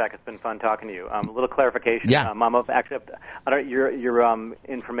 Great to be back. It's been fun talking to you. A little clarification. Yeah. I'm actually up to, your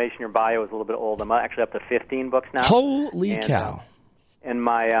information, your bio is a little bit old. I'm actually up to 15 books now. Holy cow. And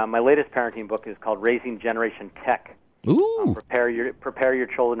my latest parenting book is called Raising Generation Tech. Ooh. Prepare your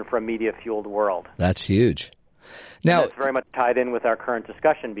children for a media-fueled world. That's huge. Now, it's very much tied in with our current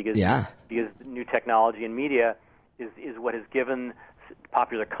discussion because new technology and media is what has given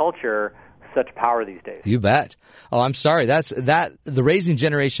popular culture such power these days. You bet. Oh, I'm sorry. The Raising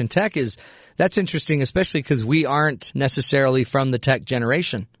Generation Tech that's interesting, especially because we aren't necessarily from the tech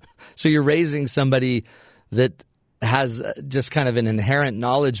generation. So you're raising somebody that has just kind of an inherent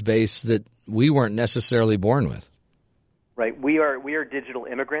knowledge base that we weren't necessarily born with. Right. We are digital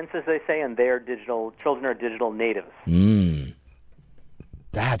immigrants, as they say, and children are digital natives.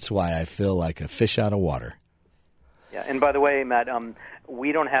 That's why I feel like a fish out of water. Yeah. And by the way, Matt,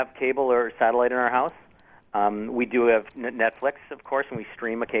 we don't have cable or satellite in our house. We do have Netflix, of course, and we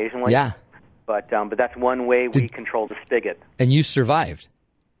stream occasionally. Yeah. But that's one way we control the spigot. And you survived.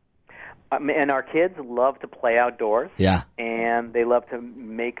 And our kids love to play outdoors. Yeah. And they love to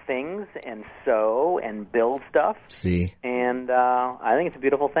make things and sew and build stuff. See. And I think it's a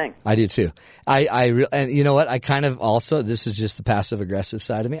beautiful thing. I do too. And you know what? I kind of also, this is just the passive-aggressive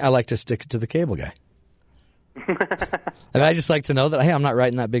side of me, I like to stick it to the cable guy. I just like to know that, hey, I'm not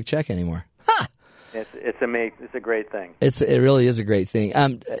writing that big check anymore. Ha! It's a great thing. It really is a great thing.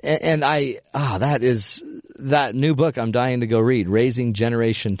 That new book I'm dying to go read, Raising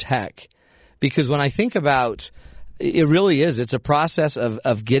Generation Tech. Because when I think about, it really is, it's a process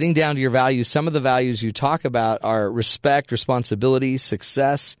of getting down to your values. Some of the values you talk about are respect, responsibility,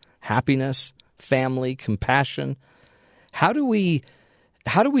 success, happiness, family, compassion. How do we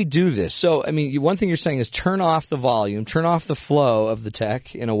do this? So, I mean, one thing you're saying is turn off the volume, turn off the flow of the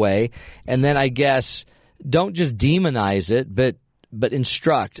tech in a way, and then I guess don't just demonize it, but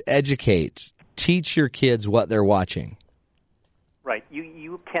instruct, educate, teach your kids what they're watching. Right.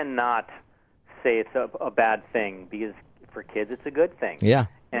 You cannot say it's a bad thing because for kids it's a good thing. Yeah.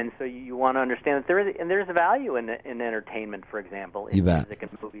 And so you want to understand that there's value in entertainment, for example, in music and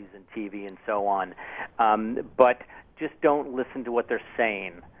movies and TV and so on. But just don't listen to what they're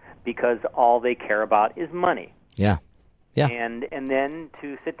saying because all they care about is money. Yeah. Yeah. And then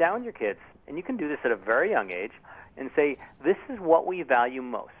to sit down with your kids, and you can do this at a very young age, and say, this is what we value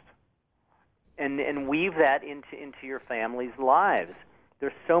most. And weave that into your family's lives.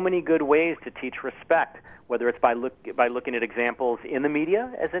 There's so many good ways to teach respect, whether it's by looking at examples in the media,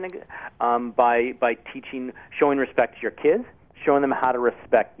 by showing respect to your kids, showing them how to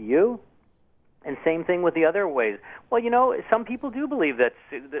respect you, and same thing with the other ways. Well, some people do believe that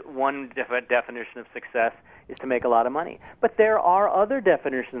one definition of success is to make a lot of money, but there are other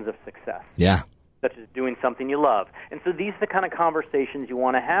definitions of success. Yeah. Such as doing something you love. And so these are the kind of conversations you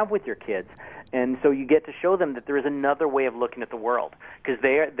want to have with your kids. And so you get to show them that there is another way of looking at the world, because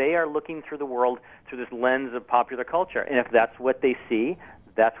they are looking through the world through this lens of popular culture. And if that's what they see,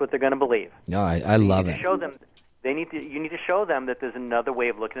 that's what they're going to believe. No, I love it. Show them. You need to show them that there's another way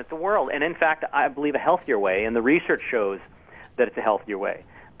of looking at the world. And in fact, I believe a healthier way, and the research shows that it's a healthier way.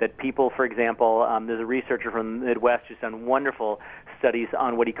 That people, for example, there's a researcher from the Midwest who's done wonderful studies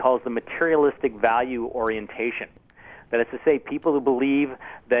on what he calls the materialistic value orientation. That is to say, people who believe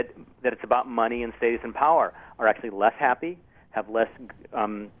that it's about money and status and power are actually less happy, have less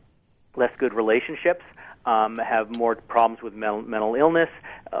good relationships, have more problems with mental illness,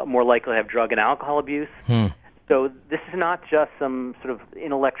 more likely to have drug and alcohol abuse. So this is not just some sort of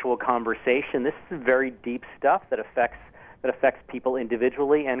intellectual conversation. This is very deep stuff that affects people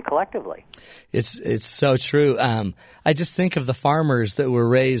individually and collectively. It's so true. I just think of the farmers that were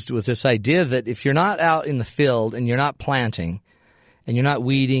raised with this idea that if you're not out in the field and you're not planting and you're not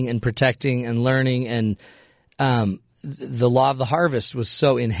weeding and protecting and learning, and the law of the harvest was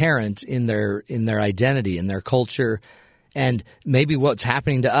so inherent in their identity, in their culture. And maybe what's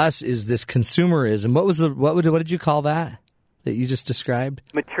happening to us is this consumerism. What did you call that you just described?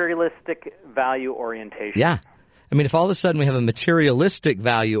 Materialistic value orientation. Yeah. I mean, if all of a sudden we have a materialistic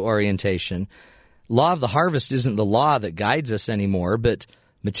value orientation, law of the harvest isn't the law that guides us anymore, but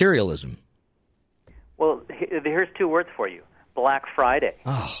materialism. Well, here's two words for you. Black Friday.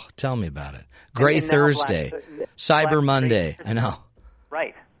 Oh, tell me about it. Gray Thursday. Cyber Monday. I know.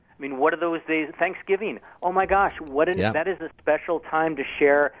 Right. I mean, what are those days? Thanksgiving. Oh, my gosh. That is a special time to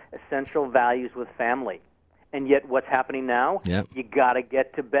share essential values with family. And yet what's happening now? Yep. You got to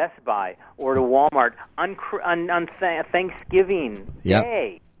get to Best Buy or to Walmart on Thanksgiving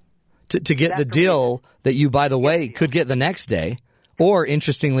Day. To get the deal that you, by the way, could get the next day, or,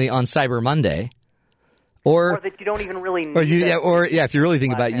 interestingly, on Cyber Monday. Or that you don't even really need. If you really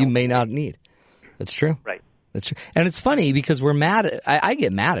think about it, you may not need. That's true. Right. That's true. And it's funny because we're mad. I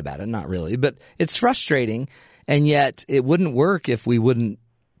get mad about it, not really, but it's frustrating, and yet it wouldn't work if we wouldn't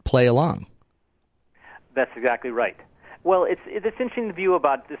play along. That's exactly right. Well, it's interesting view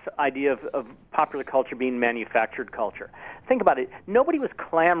about this idea of popular culture being manufactured culture. Think about it. Nobody was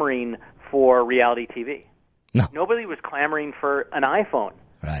clamoring for reality TV. No. Nobody was clamoring for an iPhone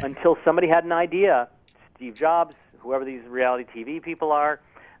until somebody had an idea, Steve Jobs, whoever these reality TV people are,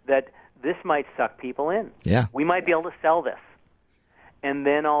 that this might suck people in. Yeah. We might be able to sell this. And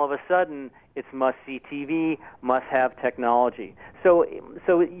then all of a sudden, it's must-see TV, must-have technology. So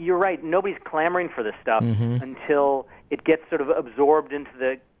you're right. Nobody's clamoring for this stuff until it gets sort of absorbed into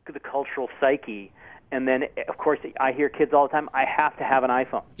the cultural psyche. And then, of course, I hear kids all the time, I have to have an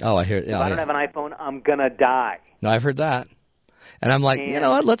iPhone. Oh, I hear it. If I don't have an iPhone, I'm going to die. No, I've heard that. And I'm like, you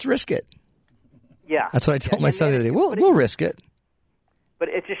know what? Let's risk it. Yeah. That's what I told my son the other day. We'll risk it. But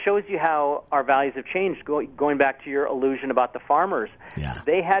it just shows you how our values have changed. Going back to your illusion about the farmers,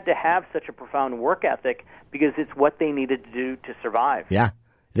 they had to have such a profound work ethic because it's what they needed to do to survive. Yeah,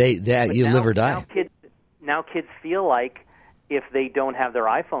 you live or die. Now kids feel like if they don't have their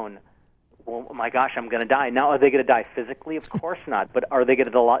iPhone, well, oh my gosh, I'm going to die. Now, are they going to die physically? Of course not. But are they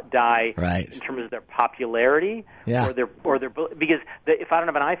going to die in terms of their popularity? Yeah. Or their because if I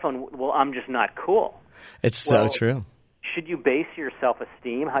don't have an iPhone, well, I'm just not cool. It's so true. Should you base your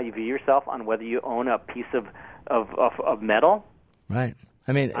self-esteem, how you view yourself, on whether you own a piece of metal? Right.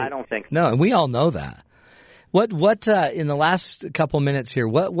 I mean, I don't think so. No, and we all know that. What in the last couple minutes here,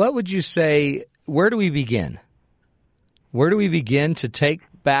 what would you say, where do we begin? Where do we begin to take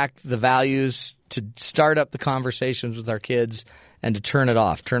back the values, to start up the conversations with our kids, and to turn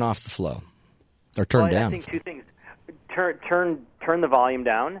off the flow, or turn down? I think two things. Turn the volume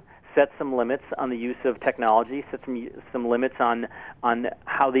down. Set some limits on the use of technology. Set some limits on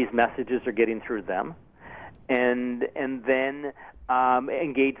how these messages are getting through them, and then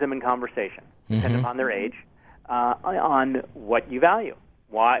engage them in conversation, depending upon their age, on what you value,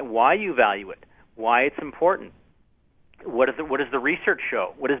 why you value it, why it's important. What does the research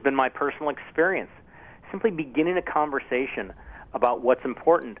show? What has been my personal experience? Simply beginning a conversation about what's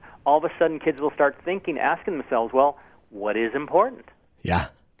important. All of a sudden, kids will start asking themselves, well, what is important? Yeah.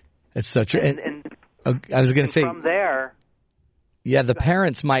 It's so true. And I was going to say, from there, Yeah, the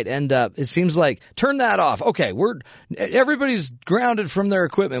parents might end up, it seems like, turn that off. Okay, everybody's grounded from their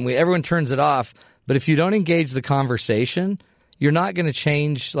equipment. Everyone turns it off. But if you don't engage the conversation, you're not going to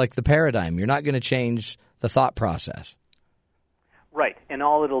change like the paradigm. You're not going to change the thought process. Right, and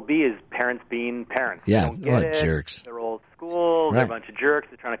all it'll be is parents being parents. Yeah, They don't get it. Jerks. They're old school. They're a bunch of jerks.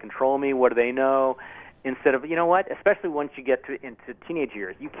 They're trying to control me. What do they know? Instead of, you know what? Especially once you get into teenage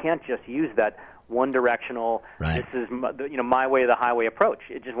years, you can't just use that one-directional. Right. This is my way or the highway approach.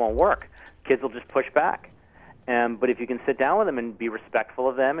 It just won't work. Kids will just push back. But if you can sit down with them and be respectful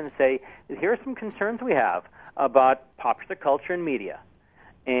of them and say, here are some concerns we have about popular culture and media,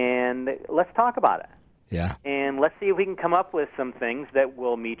 and let's talk about it. Yeah. And let's see if we can come up with some things that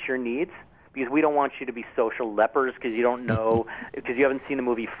will meet your needs, because we don't want you to be social lepers because you don't know, because you haven't seen the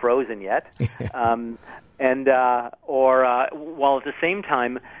movie Frozen yet. While at the same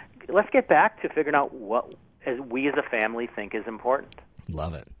time, let's get back to figuring out what we as a family think is important.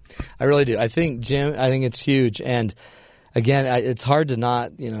 Love it. I really do. I think, Jim, it's huge. And again, it's hard to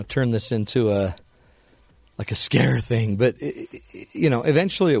not, turn this into a scare thing, but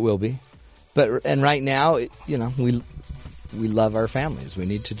eventually it will be. And right now, we love our families. We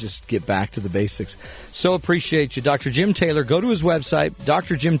need to just get back to the basics. So appreciate you, Dr. Jim Taylor. Go to his website,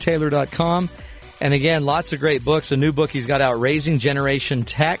 drjimtaylor.com. And again, lots of great books. A new book he's got out, Raising Generation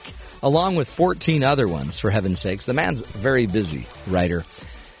Tech, along with 14 other ones, for heaven's sakes. The man's a very busy writer.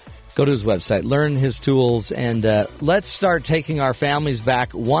 Go to his website, learn his tools, and let's start taking our families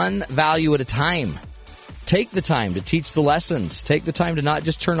back one value at a time. Take the time to teach the lessons. Take the time to not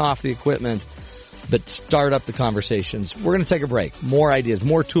just turn off the equipment, but start up the conversations. We're going to take a break. More ideas,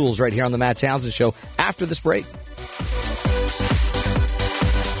 more tools right here on the Matt Townsend Show after this break.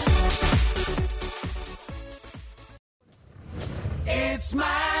 It's my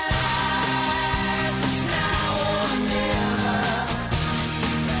life, it's now or never. I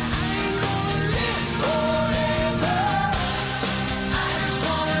ain't gonna live forever. I just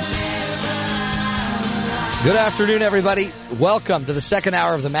wanna live. Good afternoon, everybody. Welcome to the second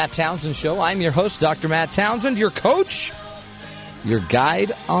hour of the Matt Townsend Show. I'm your host, Dr. Matt Townsend, your coach, your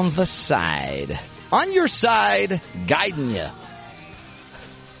guide on the side. On your side, guiding you.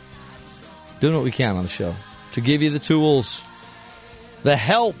 Doing what we can on the show to give you the tools, the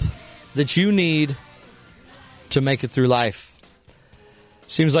help that you need to make it through life.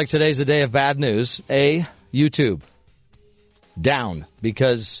 Seems like today's a day of bad news. YouTube down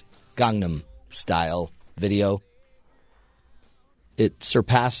because Gangnam Style video, it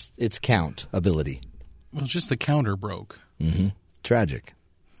surpassed its count ability. Well, just the counter broke. Mm-hmm. Tragic.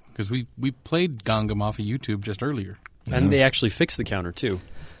 Because we played Gangnam off of YouTube just earlier. And they actually fixed the counter, too.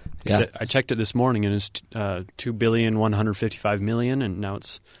 Yeah. I checked it this morning, and it's 2,155,000,000, and now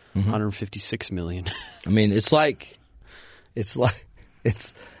it's 156 million. I mean, it's like 2000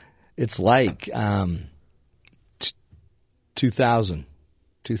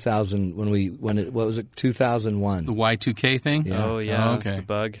 what was it? 2001. The Y2K thing? Yeah. Oh, yeah. Oh, okay. The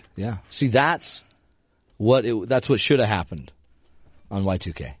bug. Yeah. See, that's what should have happened on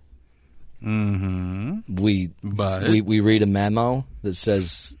Y2K. Mm-hmm. We read a memo that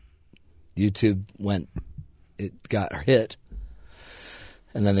says YouTube got hit,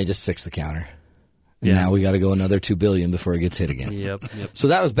 and then they just fixed the counter. And now we got to go another 2 billion before it gets hit again. Yep. So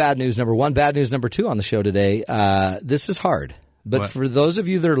that was bad news number one. Bad news number two on the show today. This is hard, but for those of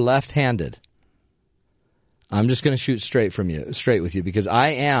you that are left-handed, I'm just going to shoot straight with you because I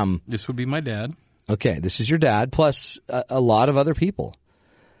am. This would be my dad. Okay, this is your dad plus a lot of other people.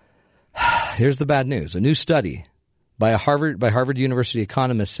 Here's the bad news. A new study by Harvard University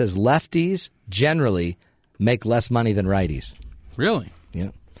economist says lefties generally make less money than righties. Really? Yeah.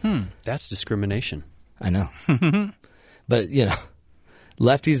 That's discrimination. I know. But,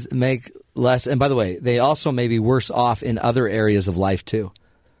 lefties make less. And by the way, they also may be worse off in other areas of life, too.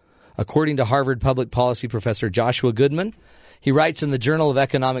 According to Harvard public policy professor Joshua Goodman, he writes in the Journal of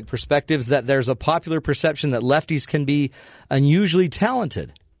Economic Perspectives that there's a popular perception that lefties can be unusually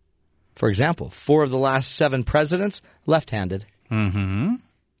talented. For example, 4 of the last 7 presidents, left-handed. Mm-hmm.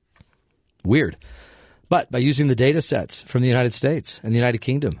 Weird. But by using the data sets from the United States and the United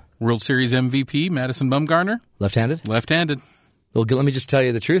Kingdom. World Series MVP, Madison Bumgarner. Left-handed? Left-handed. Well, let me just tell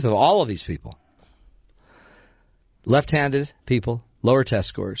you the truth of all of these people. Left-handed people, lower test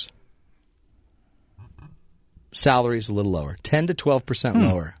scores. Salaries a little lower. 10 to 12%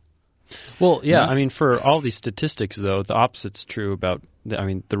 lower. Well, yeah, I mean, for all these statistics, though, the opposite's true about,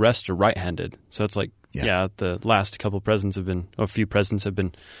 the rest are right-handed. So it's like, the last couple presidents a few presidents have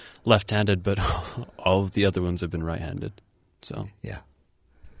been left-handed, but all of the other ones have been right-handed. So, yeah.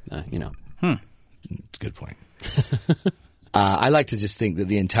 It's a good point. I like to just think that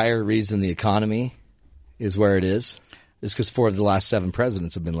the entire reason the economy is where it is because 4 of the last 7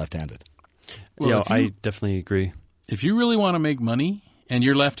 presidents have been left-handed. Well, I definitely agree. If you really want to make money and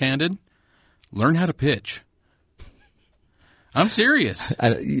you're left-handed, learn how to pitch. I'm serious.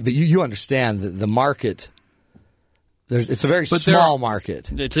 But you understand that the market, it's a very small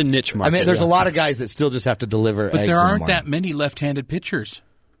market. It's a niche market. I mean, there's a lot of guys that still just have to deliver eggs. But there in the aren't morning. that many left-handed pitchers.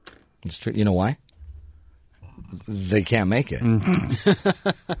 It's true. You know why? They can't make it.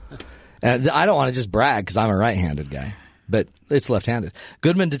 And I don't want to just brag because I'm a right-handed guy, but it's left-handed.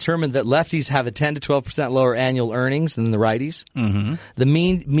 Goodman determined that lefties have a 10 to 12% lower annual earnings than the righties. Mm-hmm. The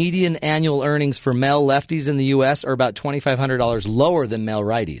median annual earnings for male lefties in the U.S. are about $2,500 lower than male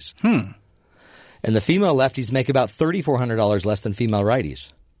righties. And the female lefties make about $3,400 less than female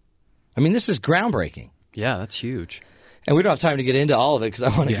righties. I mean, this is groundbreaking. Yeah, that's huge. And we don't have time to get into all of it because I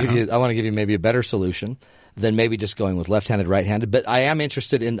want to give you maybe a better solution than maybe just going with left-handed, right-handed. But I am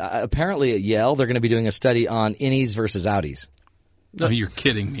interested in apparently at Yale they're going to be doing a study on innies versus outies. Oh, you're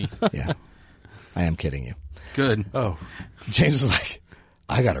kidding me. Yeah, I am kidding you. Good. Oh, James is like,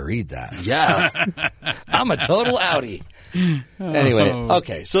 I got to read that. yeah. I'm a total outie. Anyway,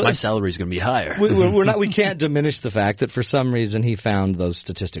 okay. So My salary's going to be higher. we can't diminish the fact that for some reason he found those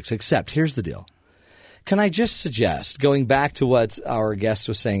statistics. Except here's the deal. Can I just suggest, going back to what our guest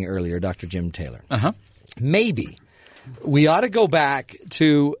was saying earlier, Dr. Jim Taylor, maybe we ought to go back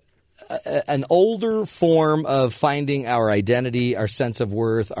to an older form of finding our identity, our sense of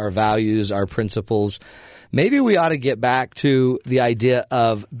worth, our values, our principles. Maybe we ought to get back to the idea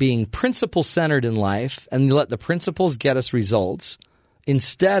of being principle-centered in life and let the principles get us results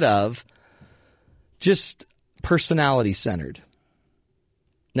instead of just personality-centered.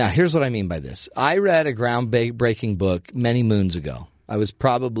 Now, here's what I mean by this. I read a groundbreaking book many moons ago. I was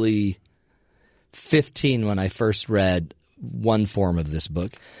probably 15 when I first read one form of this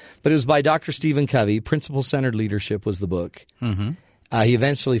book. But it was by Dr. Stephen Covey. Principle-Centered Leadership was the book. Mm-hmm. He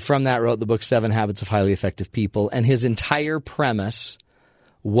eventually, from that, wrote the book 7 Habits of Highly Effective People. And his entire premise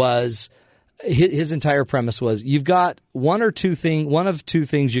was you've got one of two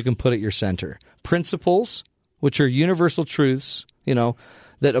things you can put at your center. Principles, which are universal truths,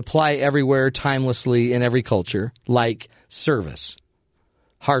 that apply everywhere, timelessly, in every culture, like service,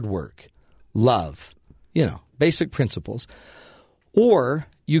 hard work, love, basic principles. Or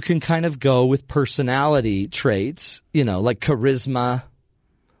you can kind of go with personality traits, like charisma.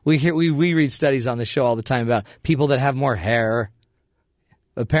 We read studies on the show all the time about people that have more hair.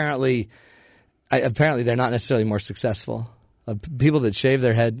 Apparently they're not necessarily more successful. People that shave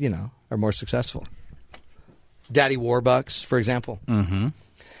their head, are more successful. Daddy Warbucks, for example. Mm-hmm.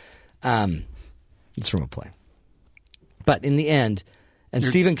 It's from a play. But in the end, and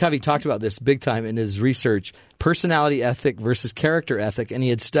Stephen Covey talked about this big time in his research, personality ethic versus character ethic, and he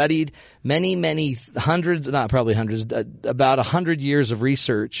had studied many hundreds, not probably hundreds, about 100 years of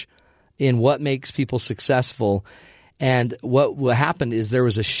research in what makes people successful. And what happened is there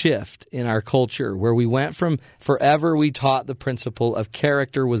was a shift in our culture where we went from forever we taught the principle of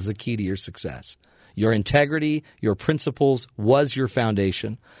character was the key to your success. Your integrity, your principles was your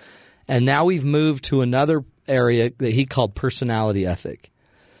foundation. And now we've moved to another area that he called personality ethic.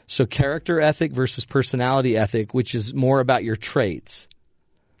 So character ethic versus personality ethic, which is more about your traits,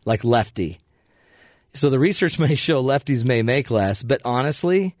 like lefty. So the research may show lefties may make less, but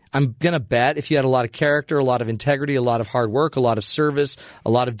honestly, I'm going to bet if you had a lot of character, a lot of integrity, a lot of hard work, a lot of service,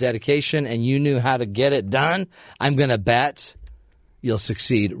 a lot of dedication, and you knew how to get it done, I'm going to bet you'll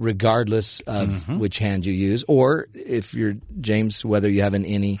succeed regardless of which hand you use, or if you're James, whether you have an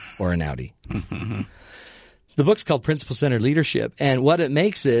innie or an outie. The book's called Principle-Centered Leadership, and what it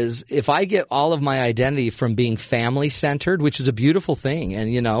makes is if I get all of my identity from being family-centered, which is a beautiful thing, and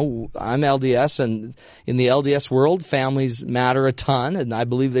I'm LDS, and in the LDS world, families matter a ton, and I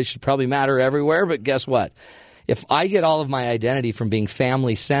believe they should probably matter everywhere, but guess what? If I get all of my identity from being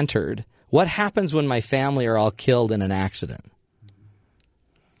family-centered, what happens when my family are all killed in an accident?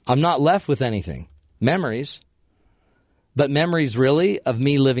 I'm not left with anything. Memories. But memories really of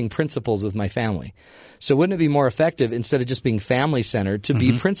me living principles with my family. So wouldn't it be more effective instead of just being family-centered to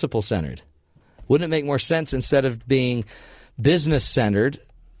be principle-centered? Wouldn't it make more sense instead of being business-centered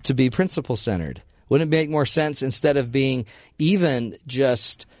to be principle-centered? Wouldn't it make more sense instead of being even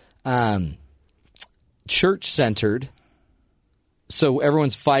just church-centered so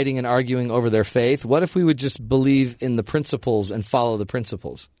everyone's fighting and arguing over their faith? What if we would just believe in the principles and follow the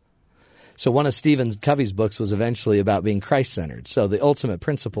principles? So one of Stephen Covey's books was eventually about being Christ-centered. So the ultimate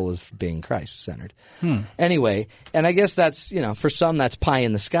principle is being Christ-centered. Anyway, and I guess that's, for some that's pie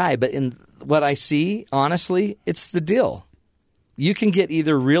in the sky. But in what I see, honestly, it's the deal. You can get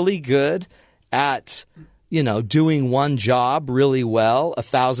either really good at, doing one job really well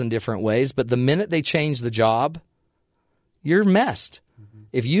 1,000 different ways, but the minute they change the job, you're messed.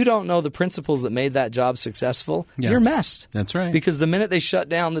 If you don't know the principles that made that job successful, you're messed. That's right. Because the minute they shut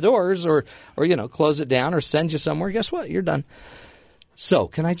down the doors or close it down or send you somewhere, guess what? You're done. So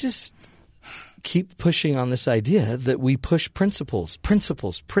can I just keep pushing on this idea that we push principles?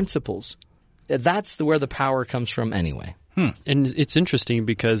 That's where the power comes from anyway. And it's interesting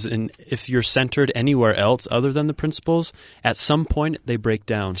because if you're centered anywhere else other than the principles, at some point they break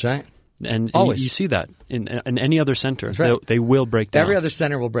down. That's right. And Always. you see that in any other center. That's right. They will break down. Every other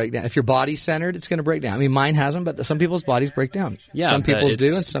center will break down. If your body's centered, it's going to break down. I mean, mine hasn't, but some people's bodies break down. Yeah, some people's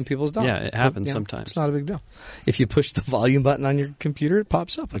do and some people's don't. Yeah, it happens sometimes. It's not a big deal. If you push the volume button on your computer, it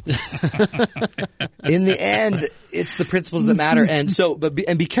pops up like that. In the end, it's the principles that matter. And so,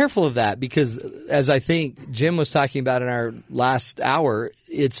 be careful of that because, as I think Jim was talking about in our last hour,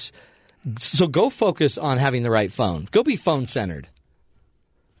 so go focus on having the right phone. Go be phone-centered.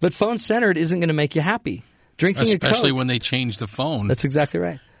 But phone-centered isn't going to make you happy. Drinking Especially a Coke, when they change the phone. That's exactly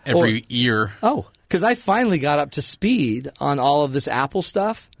right. Every year. Oh, because I finally got up to speed on all of this Apple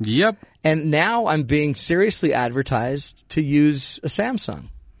stuff. Yep. And now I'm being seriously advertised to use a Samsung.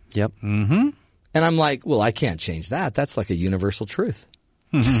 Yep. Mm-hmm. And I'm like, well, I can't change that. That's like a universal truth.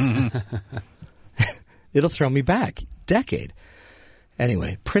 It'll throw me back decade.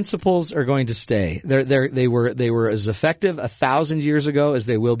 Anyway, principles are going to stay. They were as effective 1,000 years ago as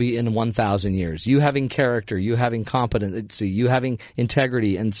they will be in 1,000 years. You having character, you having competency, you having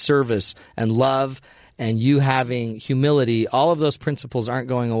integrity and service and love, and you having humility, all of those principles aren't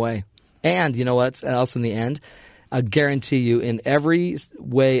going away. And you know what else in the end? I guarantee you in every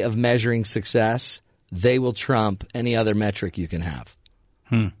way of measuring success, they will trump any other metric you can have.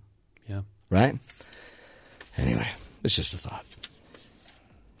 Yeah. Right? Anyway, it's just a thought.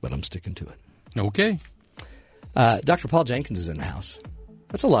 But I'm sticking to it. Okay. Dr. Paul Jenkins is in the house.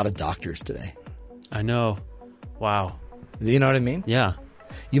 That's a lot of doctors today. I know. Wow. You know what I mean? Yeah.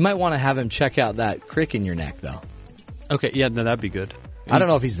 You might want to have him check out that crick in your neck, though. Okay, yeah, no, that'd be good. I don't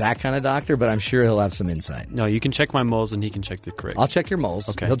know if he's that kind of doctor, but I'm sure he'll have some insight. No, you can check my moles and he can check the crick. I'll check your moles.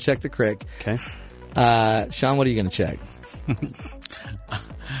 Okay. He'll check the crick. Okay. Sean, what are you going to check?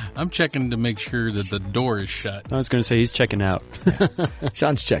 I'm checking to make sure that the door is shut. I was going to say he's checking out.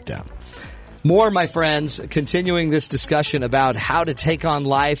 Sean's checked out. More, my friends, continuing this discussion about how to take on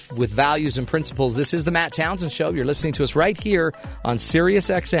life with values and principles. This is the Matt Townsend Show. You're listening to us right here on Sirius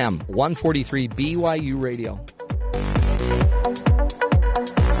XM 143 BYU Radio.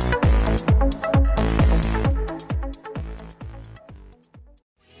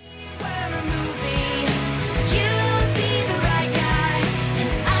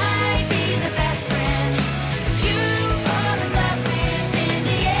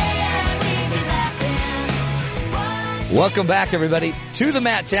 Welcome back, everybody, to the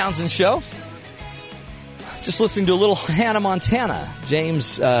Matt Townsend Show. Just listening to a little Hannah Montana,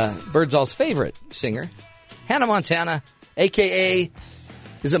 James Birdsall's favorite singer. Hannah Montana, a.k.a.,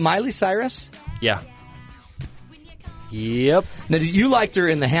 is it Miley Cyrus? Yeah. Yep. Now, you liked her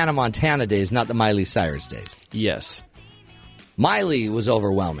in the Hannah Montana days, not the Miley Cyrus days. Yes. Miley was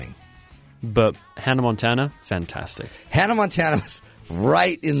overwhelming. But Hannah Montana, fantastic. Hannah Montana was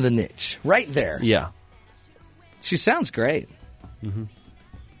right in the niche, right there. Yeah. She sounds great. Mm-hmm.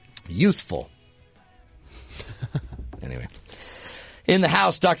 Youthful. Anyway. In the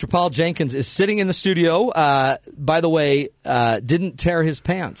house, Dr. Paul Jenkins is sitting in the studio. By the way, didn't tear his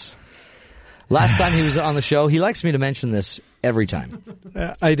pants. Last time he was on the show, he likes me to mention this every time.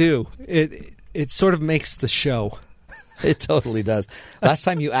 I do. It sort of makes the show. It totally does. Last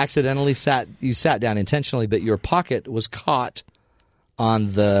time you accidentally sat down intentionally, but your pocket was caught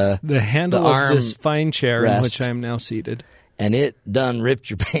on the handle arm of this fine chair rest, in which I am now seated. And it done ripped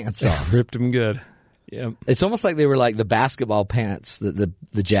your pants off. Ripped them good. Yeah. It's almost like they were like the basketball pants that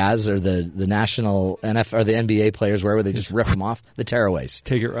the Jazz or the national NFL or the NBA players wear, where they just rip them off. The tearaways.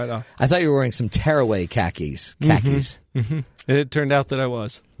 Take it right off. I thought you were wearing some tearaway khakis. Mm-hmm. It turned out that I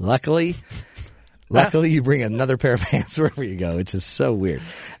was. Luckily, you bring another pair of pants wherever you go, which is so weird.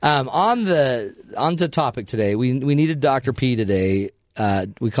 On to topic today, we needed Dr. P today.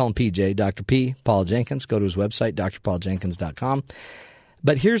 We call him PJ, Dr. P, Paul Jenkins. Go to his website, drpauljenkins.com.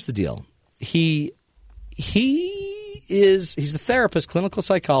 But here's the deal. He's a therapist, clinical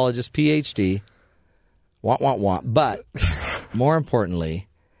psychologist, PhD, but more importantly,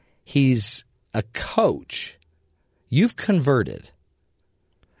 he's a coach. You've converted.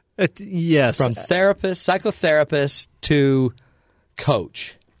 Yes. From therapist, psychotherapist to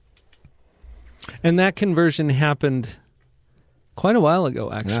coach. And that conversion happened quite a while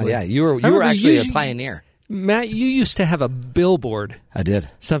ago, actually. Oh, yeah, you were actually a pioneer. Matt, you used to have a billboard. I did.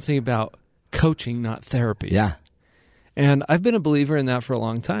 Something about coaching, not therapy. Yeah. And I've been a believer in that for a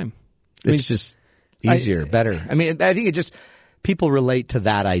long time. It's just easier, better. I mean, I think it just, people relate to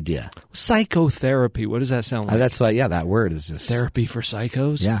that idea. Psychotherapy, what does that sound like? That's why, that word is just... Therapy for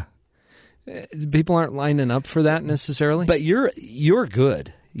psychos? Yeah. People aren't lining up for that necessarily. But you're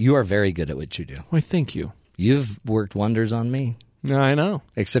good. You are very good at what you do. Why, thank you. You've worked wonders on me. No, I know.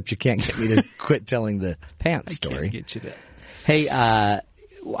 Except you can't get me to quit telling the pants story. I can't get you to.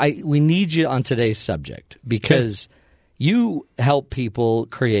 Hey, we need you on today's subject because you help people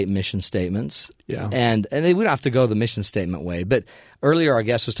create mission statements. Yeah. And we don't have to go the mission statement way, but earlier our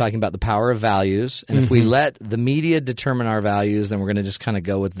guest was talking about the power of values. And if we let the media determine our values, then we're going to just kind of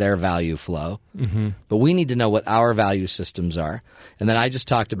go with their value flow. Mm-hmm. But we need to know what our value systems are. And then I just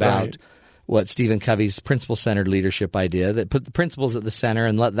talked about what Stephen Covey's principle-centered leadership idea, that put the principles at the center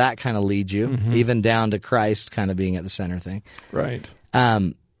and let that kind of lead you, even down to Christ kind of being at the center thing. Right.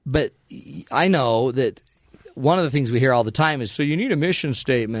 But I know that one of the things we hear all the time is, so you need a mission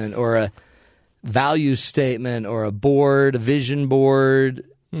statement or a value statement or a board, a vision board.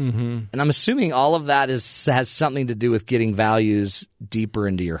 Mm-hmm. And I'm assuming all of that has something to do with getting values deeper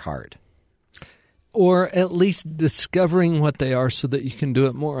into your heart. Or at least discovering what they are so that you can do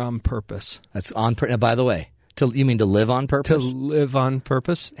it more on purpose. That's on purpose. By the way, you mean to live on purpose? To live on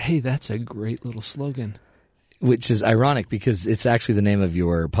purpose? Hey, that's a great little slogan. Which is ironic because it's actually the name of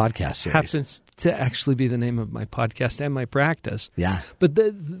your podcast series. Happens to actually be the name of my podcast and my practice. Yeah. But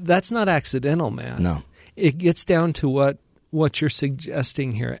that's not accidental, man. No. It gets down to what you're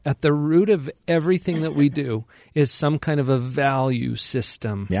suggesting here. At the root of everything that we do is some kind of a value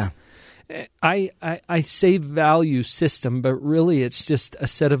system. Yeah. I say value system, but really it's just a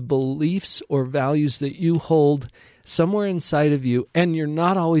set of beliefs or values that you hold somewhere inside of you, and you're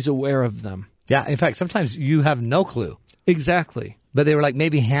not always aware of them. Yeah, in fact, sometimes you have no clue. Exactly. But they were like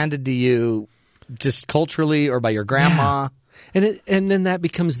maybe handed to you just culturally or by your grandma. Yeah. And then that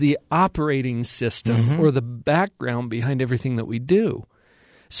becomes the operating system or the background behind everything that we do.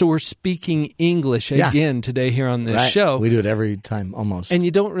 So we're speaking English again today here on this show. We do it every time almost. And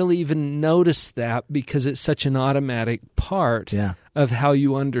you don't really even notice that because it's such an automatic part of how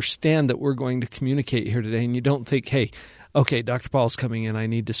you understand that we're going to communicate here today. And you don't think, hey, okay, Dr. Paul's coming in. I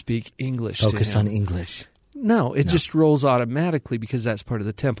need to speak English Focus to him. on English. No, it just rolls automatically because that's part of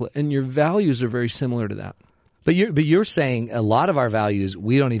the template. And your values are very similar to that. But you're saying a lot of our values,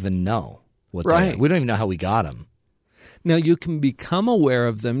 we don't even know what they are. We don't even know how we got them. Now, you can become aware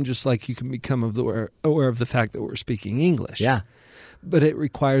of them just like you can become aware of the fact that we're speaking English. Yeah. But it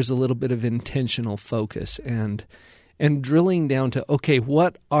requires a little bit of intentional focus and drilling down to, okay,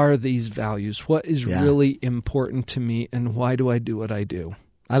 what are these values? What is really important to me, and why do I do what I do?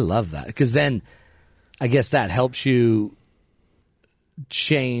 I love that because then I guess that helps you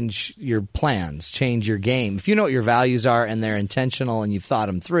change your plans, change your game. If you know what your values are and they're intentional and you've thought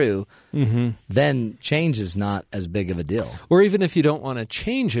them through, then change is not as big of a deal. Or even if you don't want to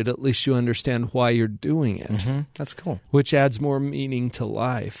change it, at least you understand why you're doing it. That's cool. Which adds more meaning to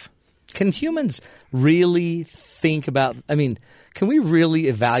life. Can humans really think about, can we really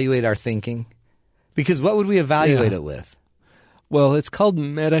evaluate our thinking? Because what would we evaluate it with? Well, it's called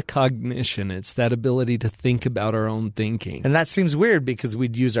metacognition. It's that ability to think about our own thinking. And that seems weird because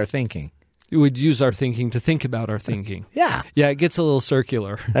we'd use our thinking. We'd use our thinking to think about our thinking. Yeah. Yeah, it gets a little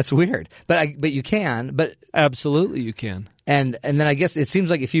circular. That's weird. But you can. But absolutely you can. And then I guess it seems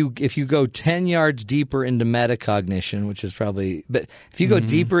like if you go 10 yards deeper into metacognition, which is probably, but if you go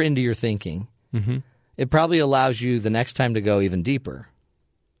deeper into your thinking, it probably allows you the next time to go even deeper.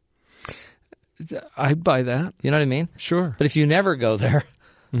 I'd buy that. You know what I mean? Sure. But if you never go there,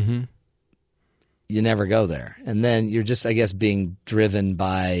 you never go there. And then you're just, I guess, being driven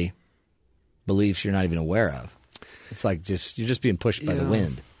by beliefs you're not even aware of. It's like you're just being pushed by the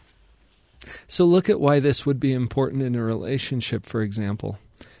wind. So look at why this would be important in a relationship, for example.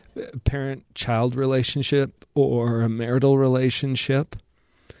 Parent-child relationship or a marital relationship.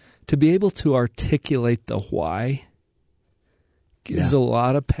 To be able to articulate the why gives a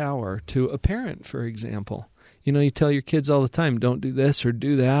lot of power to a parent, for example. You tell your kids all the time, don't do this or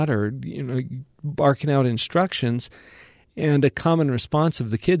do that, or, barking out instructions. And a common response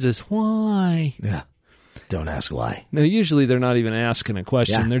of the kids is, why? Yeah. Don't ask why. Now, usually they're not even asking a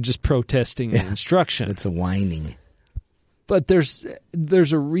question. They're just protesting the instruction. It's a whining. But there's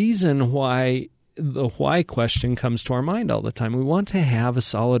a reason why the why question comes to our mind all the time. We want to have a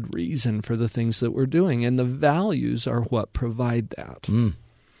solid reason for the things that we're doing, and the values are what provide that.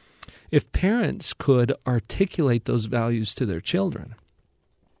 If parents could articulate those values to their children,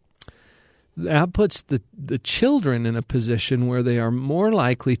 that puts the children in a position where they are more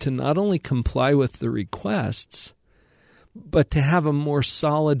likely to not only comply with the requests, but to have a more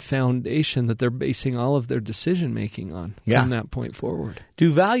solid foundation that they're basing all of their decision-making on from that point forward. Do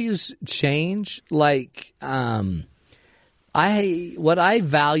values change? Like, what I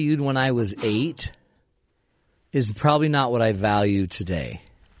valued when I was 8 is probably not what I value today.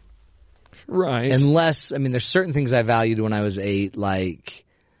 Right. Unless, there's certain things I valued when I was 8, like,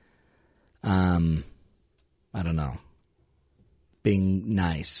 I don't know, being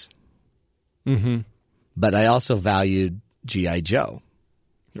nice. Mm-hmm. But I also valued G.I. Joe.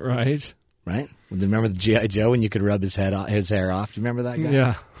 Right. Right? Remember the G.I. Joe when you could rub his hair off? Do you remember that guy?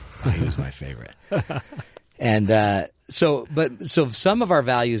 Yeah. Oh, he was my favorite. And so some of our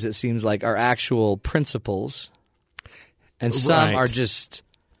values, it seems like, are actual principles, and some are just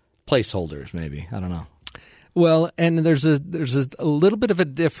placeholders, maybe. I don't know. Well, and there's a little bit of a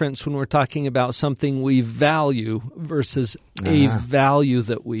difference when we're talking about something we value versus a value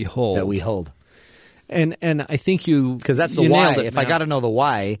that we hold. That we hold. And I think because that's the why. If I got to know the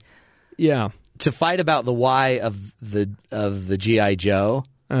why, to fight about the why of the G.I. Joe,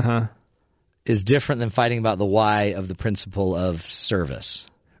 is different than fighting about the why of the principle of service.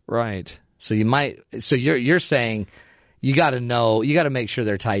 Right. So you're saying you got to make sure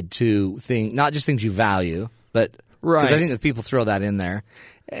they're tied to not just things you value, but because I think that people throw that in there.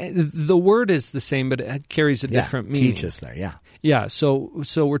 The word is the same, but it carries a different meaning. Teach us there, yeah. Yeah, so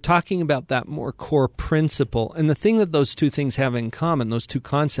we're talking about that more core principle. And the thing that those two things have in common, those two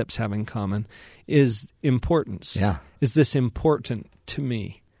concepts have in common, is importance. Yeah. Is this important to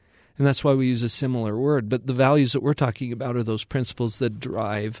me? And that's why we use a similar word. But the values that we're talking about are those principles that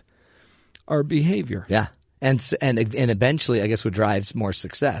drive our behavior. Yeah. And eventually, I guess, would drive more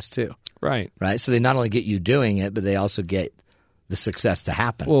success, too. Right. Right? So they not only get you doing it, but they also get the success to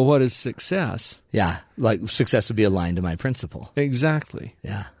happen. Well, what is success? Yeah. Like, success would be aligned to my principle. Exactly.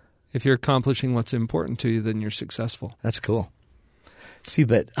 Yeah. If you're accomplishing what's important to you, then you're successful. That's cool. See,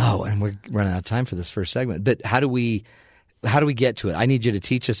 and we're running out of time for this first segment. But how do we get to it? I need you to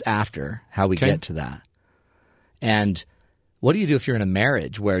teach us after how we get to that. And what do you do if you're in a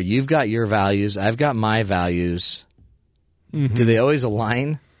marriage where you've got your values, I've got my values? Mm-hmm. Do they always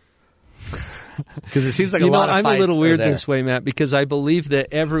align? Because it seems like a lot of fights I'm a little weird are there. this way, Matt, because I believe that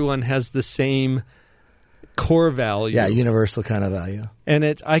everyone has the same core value. Yeah, universal kind of value. And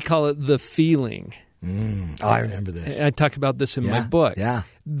I call it the feeling. Oh, I remember this. I talk about this in my book. Yeah.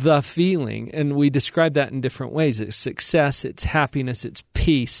 The feeling. And we describe that in different ways. It's success, it's happiness, it's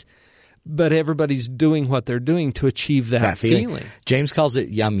peace. But everybody's doing what they're doing to achieve that feeling. James calls it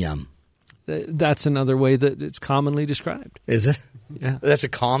yum yum. That's another way that it's commonly described. Is it? Yeah. That's a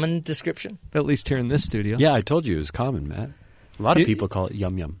common description? At least here in this studio. Yeah, I told you it was common, Matt. A lot of people call it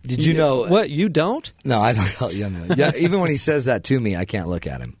yum yum. Did you know? What, you don't? No, I don't call it yum yum. Yeah, even when he says that to me, I can't look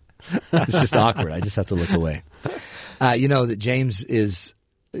at him. It's just awkward. I just have to look away. You know that James he's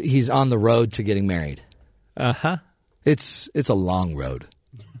on the road to getting married. Uh-huh. It's a long road.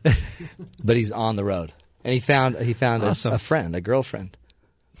 But he's on the road. And he found Awesome. a friend, a girlfriend.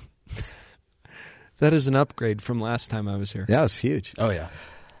 That is an upgrade from last time I was here. Yeah, it's huge. Oh, yeah.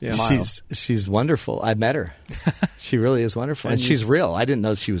 Yeah. She's wonderful. I met her. She really is wonderful. And she's real. I didn't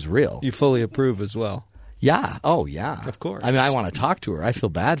know she was real. You fully approve as well. Yeah. Oh, yeah. Of course. I mean, I want to talk to her. I feel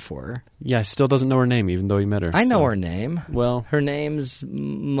bad for her. Yeah, still doesn't know her name, even though he met her. I know her name. Well, her name's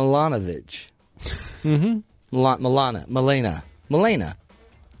Milanovic. Mm-hmm. Milena.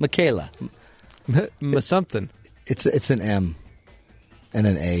 Michaela. Something. It's an M and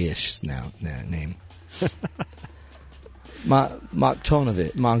an A-ish name. Montana.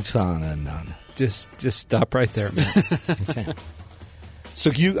 Just stop right there, man. Okay.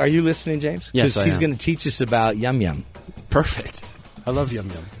 So are you listening, James? Yes, Because he's going to teach us about yum yum. perfect. I love yum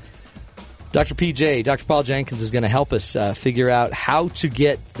yum. Dr. Paul Jenkins is going to help us figure out how to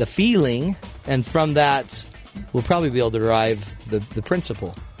get the feeling, and from that, we'll probably be able to derive the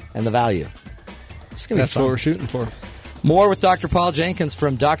principle and the value. That's what we're shooting for. More with Dr. Paul Jenkins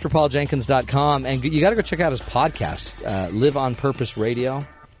from drpauljenkins.com. And you got to go check out his podcast,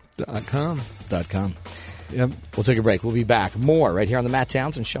 liveonpurposeradio.com. Yep. We'll take a break. We'll be back. More right here on the Matt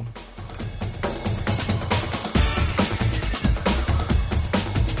Townsend Show.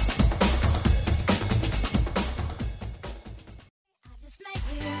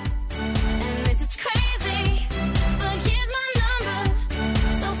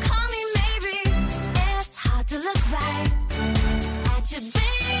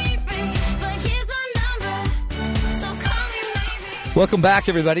 Welcome back,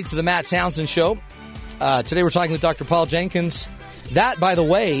 everybody, to the Matt Townsend Show. Today we're talking with Dr. Paul Jenkins. That, by the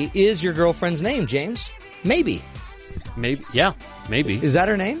way, is your girlfriend's name, James. Maybe. Maybe. Yeah, maybe. Is that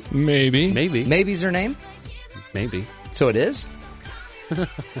her name? Maybe. Maybe. Maybe's her name? Maybe. So it is?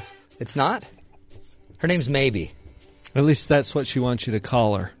 It's not? Her name's Maybe. At least that's what she wants you to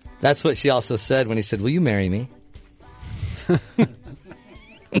call her. That's what she also said when he said, will you marry me?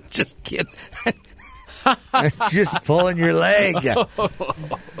 Just kidding. I'm just pulling your leg.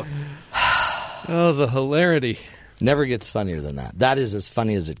 Oh, the hilarity. Never gets funnier than that. That is as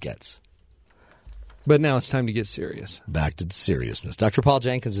funny as it gets. But now it's time to get serious. Back to seriousness. Dr. Paul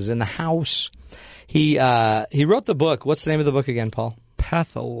Jenkins is in the house. He wrote the book. What's the name of the book again, Paul?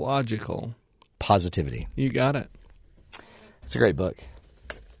 Pathological Positivity. You got it. It's a great book.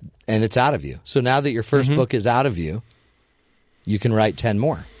 And it's out of you. So now that your first book is out of you, you can write 10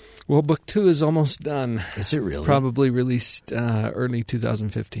 more. Well, book 2 is almost done. Is it really? Probably released early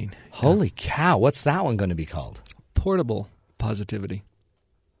 2015. Holy cow. What's that one going to be called? Portable Positivity.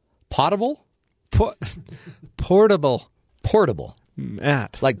 Potable? Portable. Portable.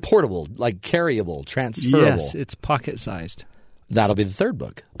 Matt. Like portable, like carryable, transferable. Yes, it's pocket-sized. That'll be the third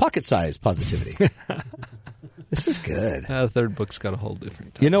book. Pocket-sized positivity. This is good. The third book's got a whole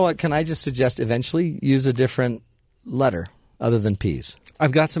different time. You know what? Can I just suggest eventually use a different letter other than P's?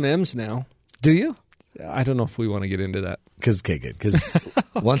 I've got some M's now. Do you? I don't know if we want to get into that. Okay, good. Because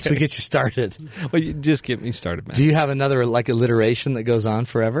once we get you started. Well, you just get me started, man. Do you have another like alliteration that goes on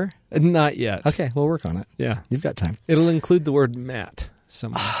forever? Not yet. Okay, we'll work on it. Yeah. You've got time. It'll include the word Matt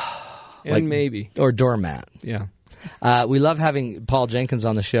somewhere. And Like- maybe. Or doormat. Yeah. We love having Paul Jenkins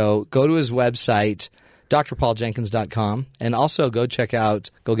on the show. Go to his website, drpauljenkins.com, and also go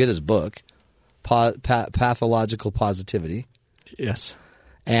get his book, Pathological Positivity. Yes.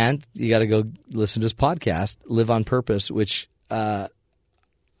 And you got to go listen to his podcast, Live on Purpose, which I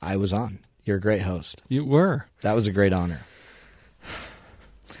was on. You're a great host. You were. That was a great honor.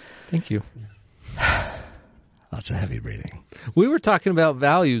 Thank you. Lots of heavy breathing. We were talking about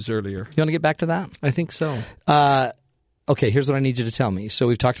values earlier. You want to get back to that? I think so. Okay, here's what I need you to tell me. So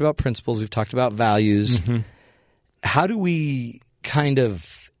we've talked about principles. We've talked about values. How do we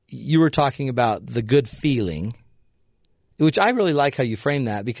you were talking about the good feeling, which I really like how you frame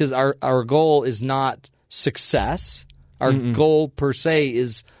that, because our goal is not success. Our goal per se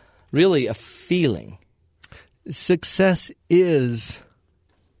is really a feeling. Success is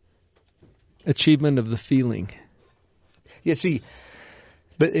achievement of the feeling. Yeah, see,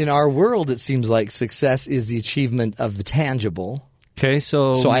 but in our world, it seems like success is the achievement of the tangible. Okay,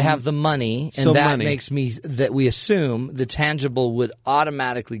 so I have the money, and so that money. makes me that we assume the tangible would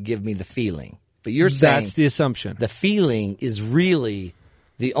automatically give me the feeling. But you're saying that's the assumption. the feeling is really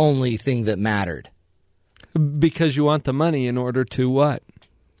the only thing that mattered Because you want the money in order to what?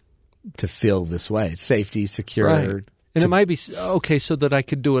 to feel this way. Safety, secure. Right. And it might be, okay, so that I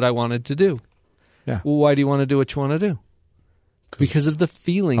could do what I wanted to do. Yeah. Well, why do you want to do what you want to do? Because of the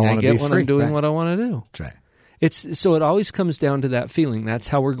feeling I wanna get be when free, I'm doing right. what I want to do. That's right. So it always comes down to that feeling. That's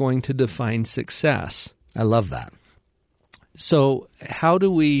how we're going to define success. I love that. So how do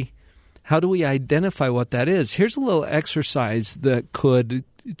we identify what that is? Here's a little exercise that could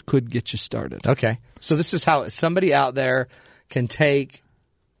get you started. Okay. So this is how somebody out there can take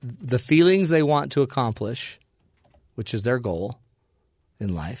the feelings they want to accomplish, which is their goal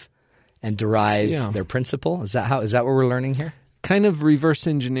in life, and derive their principle. Is that what we're learning here? Kind of reverse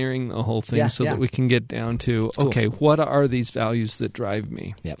engineering the whole thing that we can get down to, okay, what are these values that drive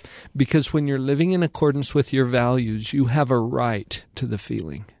me? Yep. Because when you're living in accordance with your values, you have a right to the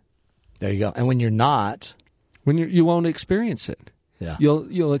feeling. There you go. And when you're not, You won't experience it. yeah,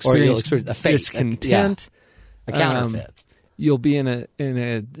 You'll experience a fake discontent. a counterfeit. You'll be in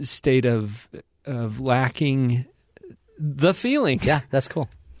a state of lacking the feeling. Yeah, that's cool.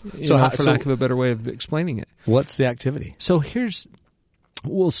 So for lack of a better way of explaining it. What's the activity? So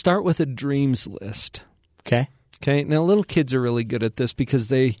we'll start with a dreams list. Okay. Okay. Now, little kids are really good at this because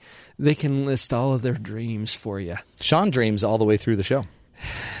they can list all of their dreams for you. Sean dreams all the way through the show.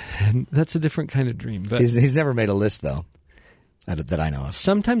 That's a different kind of dream. But He's never made a list, though, that I know of.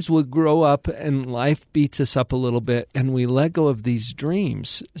 sometimes we'll grow up and life beats us up a little bit and we let go of these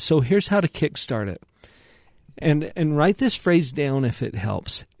dreams. So here's how to kickstart it. And write this phrase down if it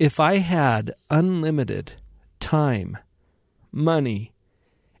helps. If I had unlimited time, money,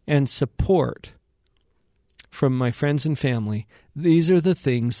 and support from my friends and family, these are the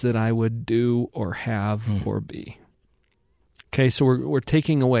things that I would do or have or be. Okay, so we're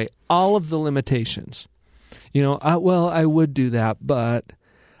taking away all of the limitations. I would do that, but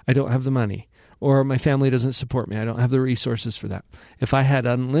I don't have the money. or my family doesn't support me. I don't have the resources for that. If I had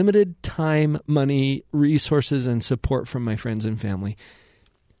unlimited time, money, resources, and support from my friends and family,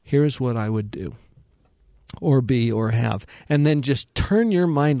 here's what I would do, or be, or have. And then just turn your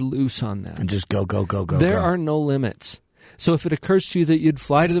mind loose on that. And just go. There are no limits. So if it occurs to you that you'd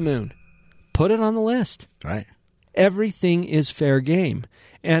fly to the moon, put it on the list. Right. Everything is fair game.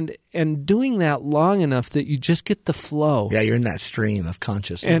 And doing that long enough that you just get the flow. Yeah, you're in that stream of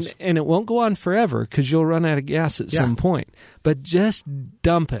consciousness. And it won't go on forever because you'll run out of gas at some point. But just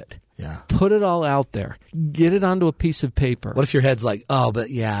dump it. Yeah. Put it all out there. Get it onto a piece of paper. What if your head's like, but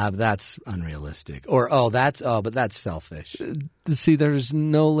that's unrealistic. Or, but that's selfish. See, there's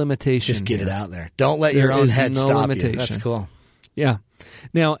no limitation. Just get here. it out there. Don't let your own head stop limitation. you. That's cool. Yeah.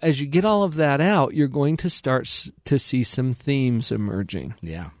 Now, as you get all of that out, you're going to start to see some themes emerging.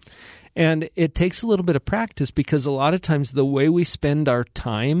 Yeah. And it takes a little bit of practice because a lot of times the way we spend our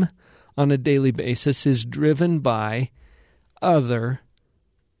time on a daily basis is driven by other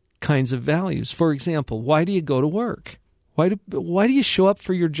kinds of values. For example, why do you go to work? Why do you show up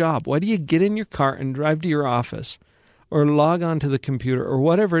for your job? Why do you get in your car and drive to your office or log on to the computer or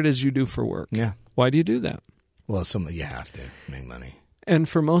whatever it is you do for work? Yeah. Why do you do that? Well, you have to make money. And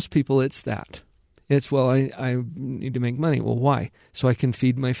for most people, it's that. It's, I need to make money. Well, why? So I can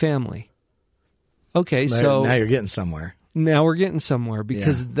feed my family. Okay, so now you're getting somewhere. Now we're getting somewhere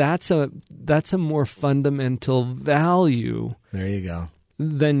because that's a more fundamental value. There you go.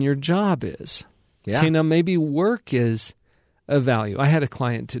 Than your job is. Yeah. Okay, now maybe work is a value. I had a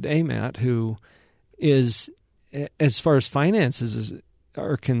client today, Matt, who is, as far as finances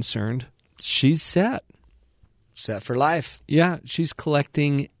are concerned, she's set. Set for life. Yeah, she's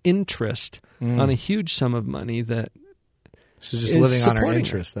collecting interest on a huge sum of money that she's just living on her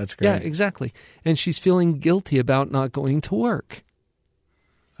interest. That's great. Yeah, exactly. And she's feeling guilty about not going to work.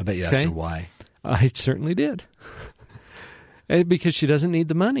 I bet you asked her why. I certainly did. Because she doesn't need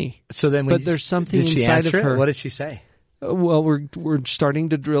the money. So then, but there's something inside of her. What did she say? Well, we're starting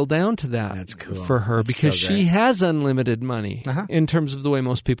to drill down to that. That's cool. For her. That's because she has unlimited money in terms of the way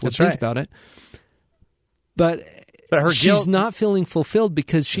most people think about it. But her she's not feeling fulfilled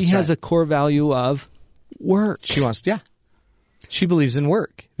because she has a core value of work. She wants, she believes in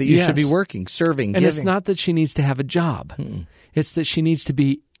work, that you should be working, serving, and giving. It's not that she needs to have a job. It's that she needs to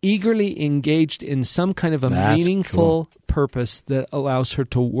be eagerly engaged in some kind of a meaningful purpose that allows her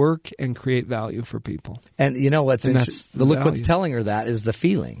to work and create value for people. And you know what's interesting? Look what's telling her that is the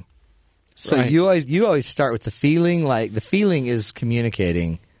feeling. So you always start with the feeling, like the feeling is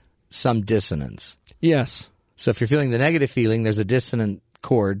communicating some dissonance. Yes. So if you're feeling the negative feeling, there's a dissonant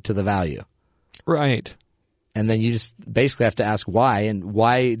chord to the value. Right. And then you just basically have to ask why, and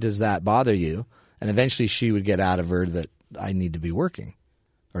why does that bother you? And eventually she would get out of her that I need to be working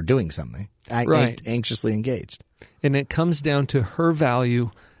or doing something, anxiously engaged. And it comes down to her value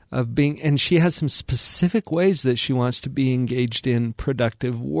of being, and she has some specific ways that she wants to be engaged in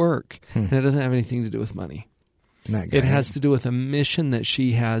productive work. And it doesn't have anything to do with money. It has to do with a mission that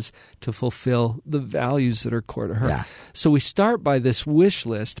she has to fulfill the values that are core to her. Yeah. So we start by this wish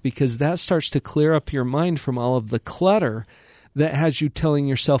list because that starts to clear up your mind from all of the clutter that has you telling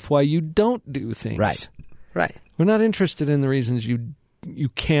yourself why you don't do things. Right. We're not interested in the reasons you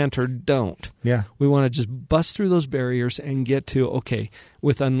can't or don't. Yeah. We want to just bust through those barriers and get to, okay,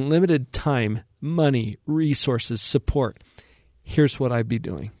 with unlimited time, money, resources, support, here's what I'd be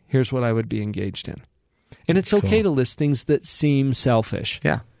doing. Here's what I would be engaged in. And it's okay to list things that seem selfish.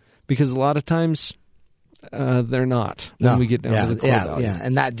 Yeah. Because a lot of times they're not when we get down to the core value. Yeah,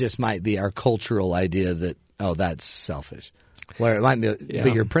 and that just might be our cultural idea that, that's selfish. Where it might be,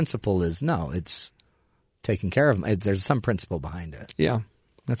 but your principle is, no, it's taking care of them. There's some principle behind it. Yeah.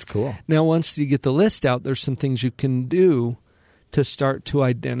 That's cool. Now, once you get the list out, there's some things you can do to start to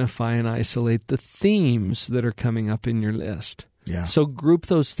identify and isolate the themes that are coming up in your list. Yeah. So group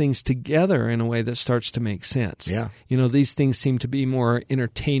those things together in a way that starts to make sense. Yeah. These things seem to be more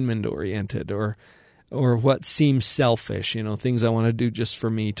entertainment oriented or what seems selfish, things I want to do just for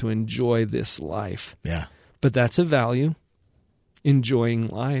me to enjoy this life. Yeah. But that's a value, enjoying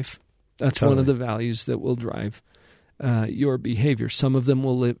life. That's one of the values that will drive your behavior. Some of them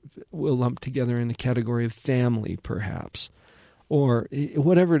will lump together in the category of family, perhaps, or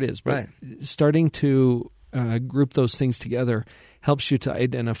whatever it is. But starting to group those things together helps you to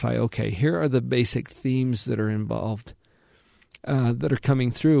identify, okay, here are the basic themes that are involved, that are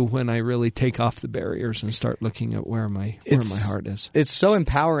coming through when I really take off the barriers and start looking at where my heart is. It's so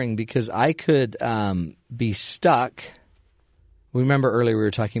empowering because I could be stuck. Remember earlier we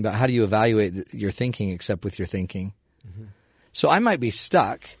were talking about how do you evaluate your thinking except with your thinking. Mm-hmm. So I might be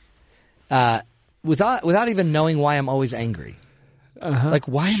stuck without even knowing why I'm always angry. Like,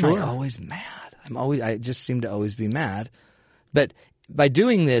 why am I Sure. always mad? I just seem to always be mad. But by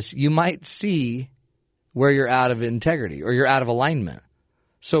doing this, you might see where you're out of integrity or you're out of alignment.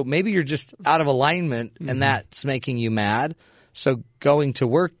 So maybe you're just out of alignment and that's making you mad. So going to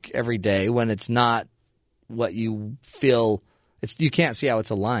work every day when it's not what you feel, you can't see how it's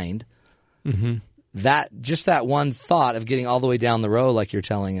aligned. That one thought of getting all the way down the road, like you're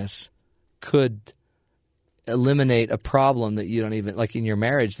telling us, could eliminate a problem that you don't even, like in your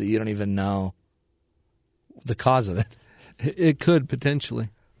marriage, that you don't even know the cause of it. It could potentially.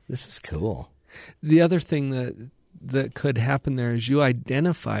 This is cool. The other thing that could happen there is you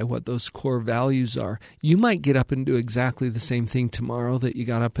identify what those core values are. You might get up and do exactly the same thing tomorrow that you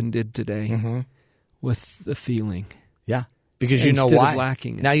got up and did today with the feeling. Yeah. Because you know Instead why. of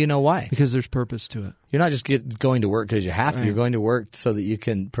lacking it. Now you know why. Because there's purpose to it. You're not just going to work because you have to. Right. You're going to work so that you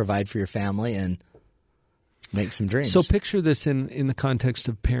can provide for your family and make some dreams. So picture this in the context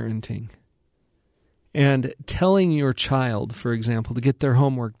of parenting. And telling your child, for example, to get their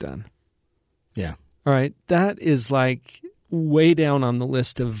homework done. Yeah. All right. That is like way down on the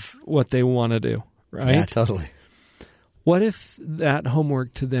list of what they want to do, right? Yeah, totally. What if that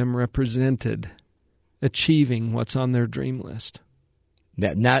homework to them represented achieving what's on their dream list?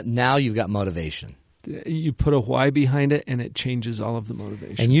 Now you've got motivation. You put a why behind it, and it changes all of the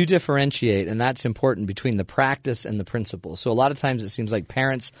motivation. And you differentiate, and that's important, between the practice and the principle. So a lot of times it seems like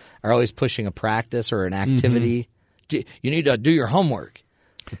parents are always pushing a practice or an activity. You need to do your homework,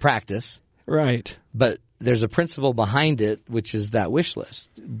 the practice. Right. But there's a principle behind it, which is that wish list,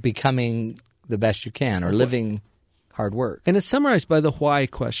 becoming the best you can or living hard work. And it's summarized by the why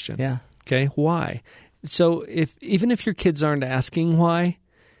question. Yeah. Okay, why? So even if your kids aren't asking why,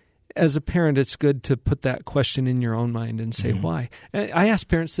 as a parent, it's good to put that question in your own mind and say why. And I ask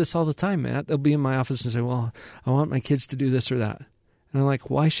parents this all the time, Matt. They'll be in my office and say, well, I want my kids to do this or that. And I'm like,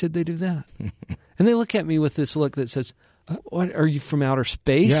 why should they do that? And they look at me with this look that says, what, are you from outer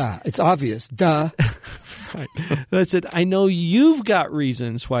space? Yeah, it's obvious. Duh. Right. That's it. I know you've got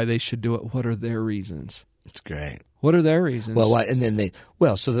reasons why they should do it. What are their reasons? It's great. What are their reasons? Well, and then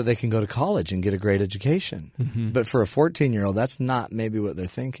so that they can go to college and get a great education. But for a 14-year-old, that's not maybe what they're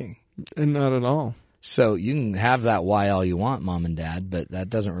thinking. And not at all. So you can have that why all you want, Mom and Dad, but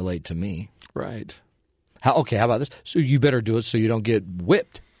that doesn't relate to me. Right. How about this? So you better do it so you don't get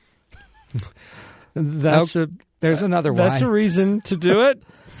whipped. There's another why. That's a reason to do it.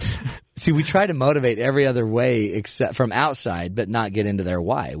 See, we try to motivate every other way except from outside, but not get into their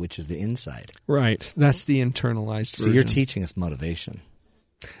why, which is the inside. Right. That's the internalized version. So you're teaching us motivation.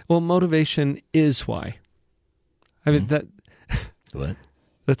 Well, motivation is why. I mean, What?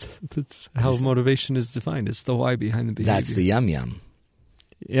 That's how motivation is defined. It's the why behind the behavior. That's the yum.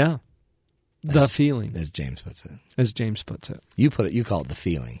 Yeah. The feeling, as James puts it. As James puts it. You call it the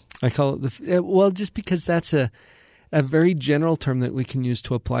feeling. I call it just because that's a very general term that we can use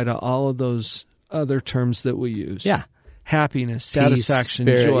to apply to all of those other terms that we use. Yeah. Happiness, satisfaction,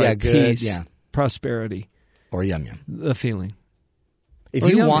 spirit, joy, peace, prosperity. prosperity. Or yum. The feeling. If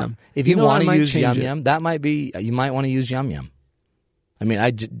you want to use yum, that might be, you might want to use yum. I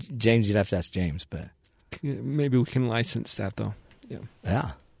mean, James, you'd have to ask James, but maybe we can license that though. Yeah. Yeah.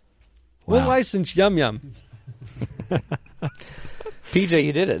 Wow. We'll license yum. PJ,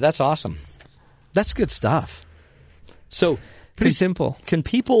 you did it. That's awesome. That's good stuff. So pretty simple. Can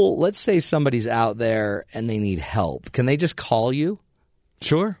people, let's say somebody's out there and they need help. Can they just call you?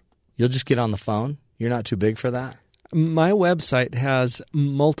 Sure. You'll just get on the phone? You're not too big for that? My website has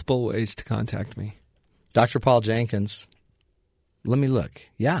multiple ways to contact me. Dr. Paul Jenkins. Let me look.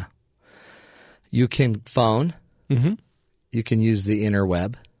 Yeah. You can phone. Mm-hmm. You can use the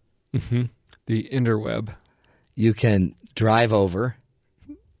interweb. Mm-hmm. The interweb. You can drive over.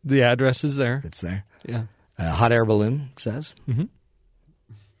 The address is there. It's there. Yeah. Hot air balloon says. Mm-hmm.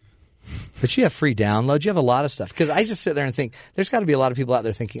 But you have free download. You have a lot of stuff. Because I just sit there and think, there's got to be a lot of people out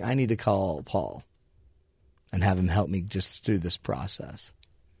there thinking, I need to call Paul and have him help me just through this process.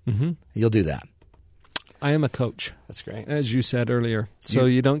 Mm-hmm. You'll do that. I am a coach. That's great. As you said earlier. So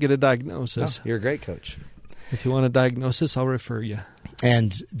you don't get a diagnosis. No, you're a great coach. If you want a diagnosis, I'll refer you.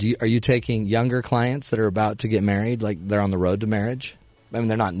 And are you taking younger clients that are about to get married, like they're on the road to marriage? I mean,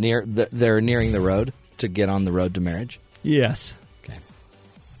 they're nearing the road to get on the road to marriage? Yes. Okay.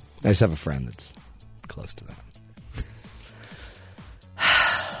 I just have a friend that's close to that.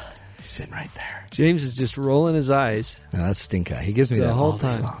 He's sitting right there. James is just rolling his eyes. No, that's stink eye. He gives me the that whole all day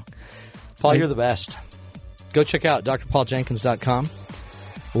time. long. Paul, you're the best. Go check out drpauljenkins.com.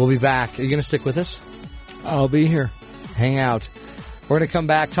 We'll be back. Are you going to stick with us? I'll be here. Hang out. We're going to come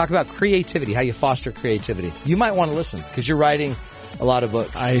back, talk about creativity, how you foster creativity. You might want to listen because you're writing a lot of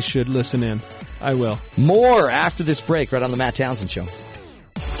books. I should listen in. I will. More after this break right on the Matt Townsend Show.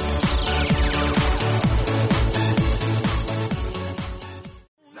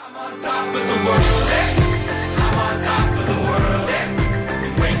 I'm on top of the world, I'm on top of the world,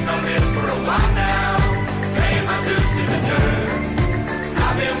 Been waiting on this for a while now. Paying my dues to the dirt.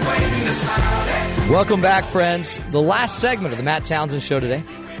 I've been waiting to smile, Welcome back, friends. The last segment of the Matt Townsend Show today.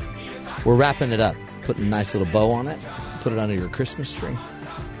 We're wrapping it up, putting a nice little bow on it, put it under your Christmas tree.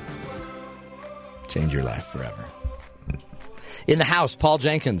 Change your life forever. In the house, Paul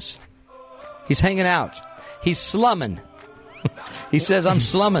Jenkins. He's hanging out. He's slumming. He says, I'm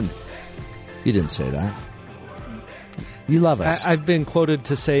slumming. You didn't say that. You love us. I've been quoted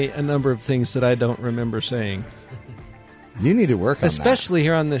to say a number of things that I don't remember saying. You need to work on that. Especially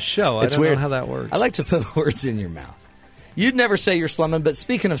here on this show. It's I don't weird. know how that works. I like to put words in your mouth. You'd never say you're slumming, but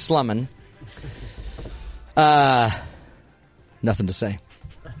speaking of slumming, nothing to say.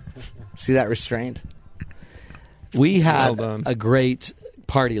 See that restraint? We had a great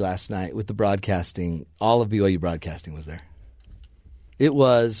party last night with the broadcasting. All of BYU Broadcasting was there. It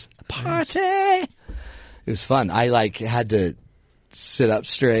was a party. It was fun. I had to sit up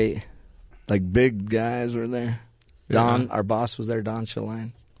straight. Like big guys were there. Don, our boss, was there. Don Shaline.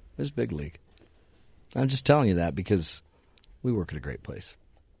 It was big league. I'm just telling you that because we work at a great place.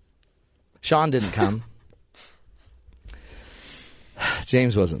 Sean didn't come.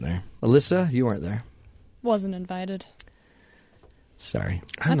 James wasn't there. Alyssa, you weren't there. Wasn't invited. Sorry.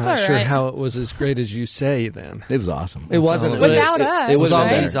 I'm That's not all sure right. how it was as great as you say then. It was awesome. It wasn't. Without us, It would have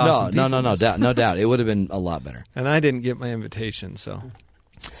been right? better. Awesome No doubt. No doubt. It would have been a lot better. And I didn't get my invitation, so.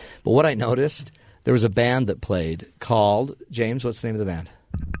 But what I noticed, there was a band that played called, James, what's the name of the band?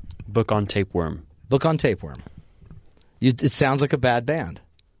 Book on Tapeworm. Book on Tapeworm. It sounds like a bad band.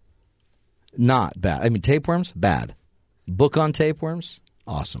 Not bad. I mean, Tapeworms, bad. Book on Tapeworms,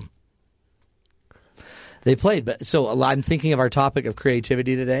 awesome. They played, but so I'm thinking of our topic of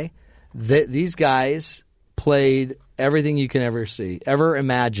creativity today. These guys played everything you can ever see, ever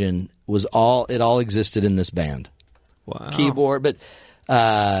imagine. It all existed in this band. Wow. Keyboard, but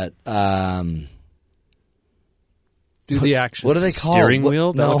do the action. what are they called? Steering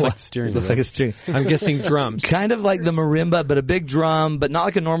wheel? That No, looks like the steering looks wheel. like a steering. I'm guessing drums. Kind of like the marimba, but a big drum, but not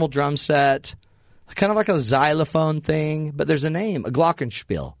like a normal drum set. Kind of like a xylophone thing, but there's a name, a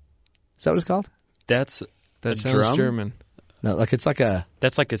glockenspiel. Is that what it's called? That's That a sounds drum? German. No, like it's like a.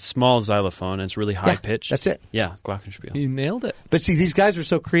 That's like a small xylophone, and it's really high pitched. that's it. Yeah, glockenspiel. You nailed it. But see, these guys were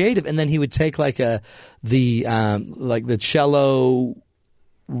so creative, and then he would take like the cello.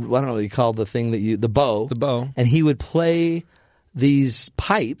 I don't know what you call the thing the bow. The bow. And he would play these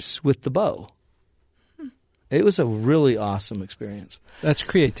pipes with the bow. It was a really awesome experience. That's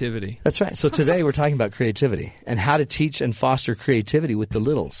creativity. That's right. So today we're talking about creativity and how to teach and foster creativity with the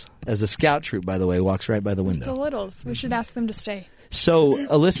littles. As a scout troop, by the way, walks right by the The window. littles. We should ask them to stay. So,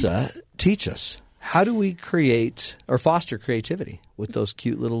 Alyssa, teach us. How do we create or foster creativity with those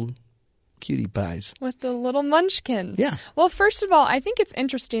cute little cutie pies? With the little munchkins. Yeah. Well, first of all, I think it's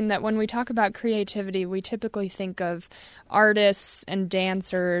interesting that when we talk about creativity, we typically think of artists and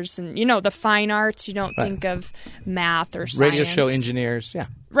dancers and, the fine arts. You don't think of math or science. Radio show engineers. Yeah.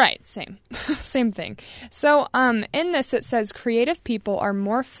 Right, same. Same thing. So in this it says creative people are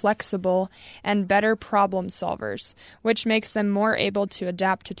more flexible and better problem solvers, which makes them more able to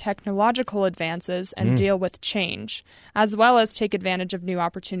adapt to technological advances and deal with change, as well as take advantage of new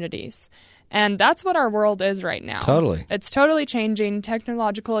opportunities. And that's what our world is right now. Totally. It's totally changing,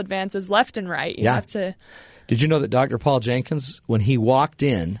 technological advances left and right. You have to... Did you know that Dr. Paul Jenkins, when he walked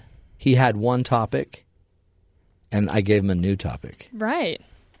in, he had one topic, and I gave him a new topic. Right.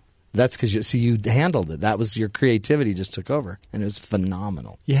 That's because you handled it. That was your creativity just took over, and it was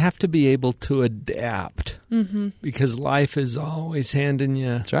phenomenal. You have to be able to adapt because life is always handing you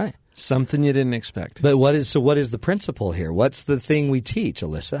That's right. something you didn't expect. But what is the principle here? What's the thing we teach,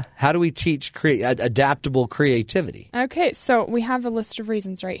 Alyssa? How do we teach adaptable creativity? Okay, so we have a list of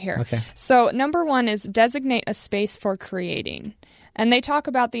reasons right here. Okay. So number one is designate a space for creating. And they talk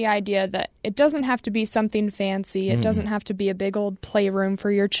about the idea that it doesn't have to be something fancy. It doesn't have to be a big old playroom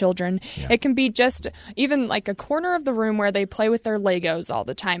for your children. Yeah. It can be just even like a corner of the room where they play with their Legos all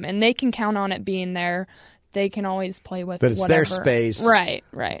the time. And they can count on it being there. They can always play with But it's whatever. their space. Right.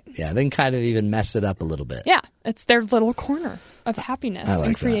 Yeah, they can kind of even mess it up a little bit. Yeah, it's their little corner of happiness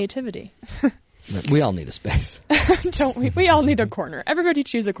and creativity. We all need a space. Don't we? We all need a corner. Everybody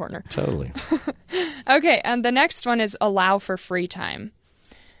choose a corner. Totally. Okay, and the next one is allow for free time.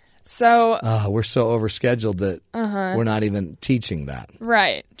 So we're so overscheduled that we're not even teaching that.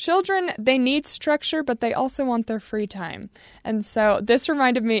 right. Children, they need structure, but they also want their free time. And so this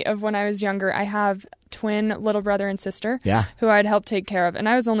reminded me of when I was younger. I have twin little brother and sister who I'd help take care of. And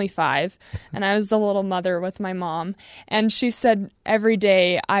I was only 5, and I was the little mother with my mom. And she said every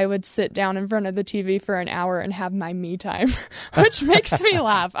day I would sit down in front of the TV for an hour and have my me time, which makes me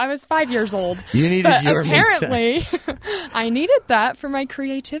laugh. I was 5 years old. You needed but your apparently, me time. I needed that for my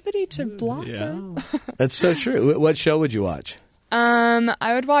creativity to blossom. Yeah. That's so true. What show would you watch?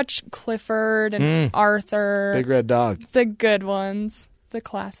 I would watch Clifford and Arthur. Big Red Dog. The good ones. The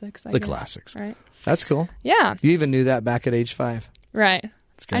classics, I guess. Classics. Right. That's cool. Yeah. You even knew that back at age 5. Right.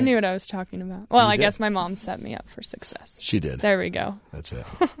 great. I knew what I was talking about. Well, You I did. guess my mom set me up for success. She did. There we go. That's it.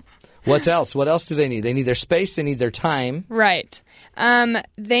 What else? What else do they need? They need their space. They need their time. Right.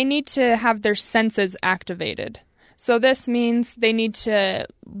 They need to have their senses activated. So this means they need to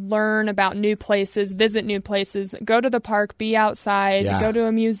learn about new places, visit new places, go to the park, be outside, go to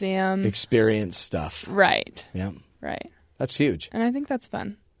a museum. Experience stuff. Right. Yeah. Right. That's huge. And I think that's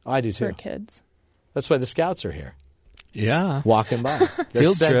fun. I do too. For kids. That's why the scouts are here. Yeah. Walking by. Their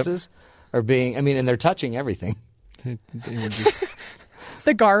Field trip. senses are being, and they're touching everything. They were just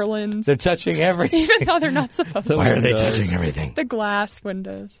The garlands. They're touching everything. Even though they're not supposed to. Why are they touching everything? The glass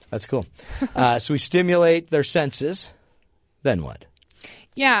windows. That's cool. So we stimulate their senses. Then what?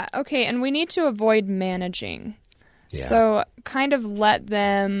 Yeah, okay, and we need to avoid managing. Yeah. So kind of let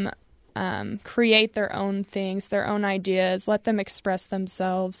them create their own things, their own ideas, let them express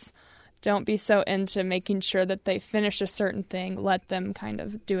themselves. Don't be so into making sure that they finish a certain thing. Let them kind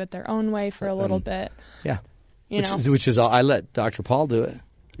of do it their own way for a little bit. Yeah. You know? Which is all. I let Dr. Paul do it.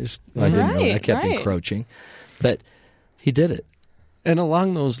 I didn't know that. I kept encroaching. But he did it. And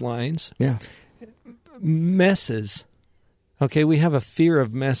along those lines, Yeah. messes. Okay, we have a fear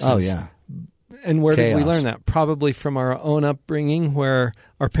of messes. Oh, yeah. And where did we Chaos. learn that? Probably from our own upbringing where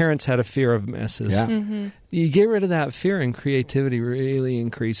our parents had a fear of messes. Yeah. Mm-hmm. You get rid of that fear and creativity really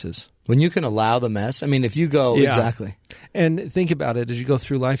increases. When you can allow the mess. I mean, if you go, Yeah. exactly. And think about it. As you go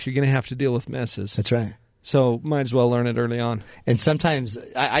through life, you're going to have to deal with messes. That's right. So might as well learn it early on. And sometimes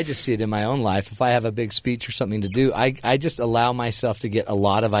I just see it in my own life. If I have a big speech or something to do, I just allow myself to get a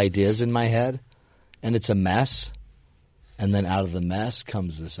lot of ideas in my head, and it's a mess. And then out of the mess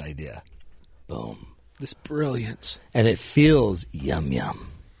comes this idea. Boom. This brilliance. And it feels yum, yum.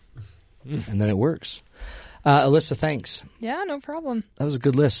 And then it works. Alyssa, thanks. Yeah, no problem. That was a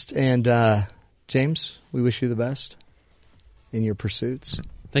good list. And James, we wish you the best in your pursuits.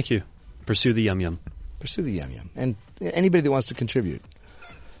 Thank you. Pursue the yum yum. Pursue the yum yum. And anybody that wants to contribute,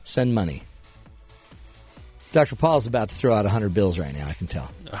 send money. Dr. Paul's about to throw out 100 bills right now, I can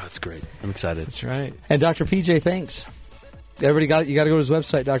tell. Oh, that's great. I'm excited. That's right. And Dr. PJ, thanks. Everybody got it? You got to go to his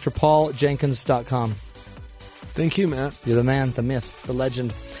website, drpauljenkins.com. Thank you, Matt. You're the man, the myth, the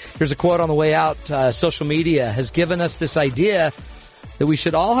legend. Here's a quote on the way out. Social media has given us this idea that we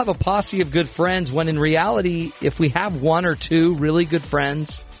should all have a posse of good friends, when in reality, if we have one or two really good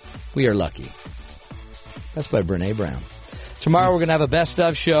friends, we are lucky. That's by Brene Brown. Tomorrow we're going to have a best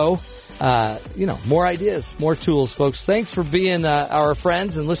of show. More ideas, more tools, folks. Thanks for being our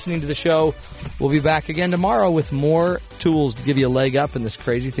friends and listening to the show. We'll be back again tomorrow with more tools to give you a leg up in this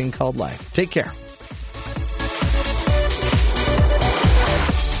crazy thing called life. Take care.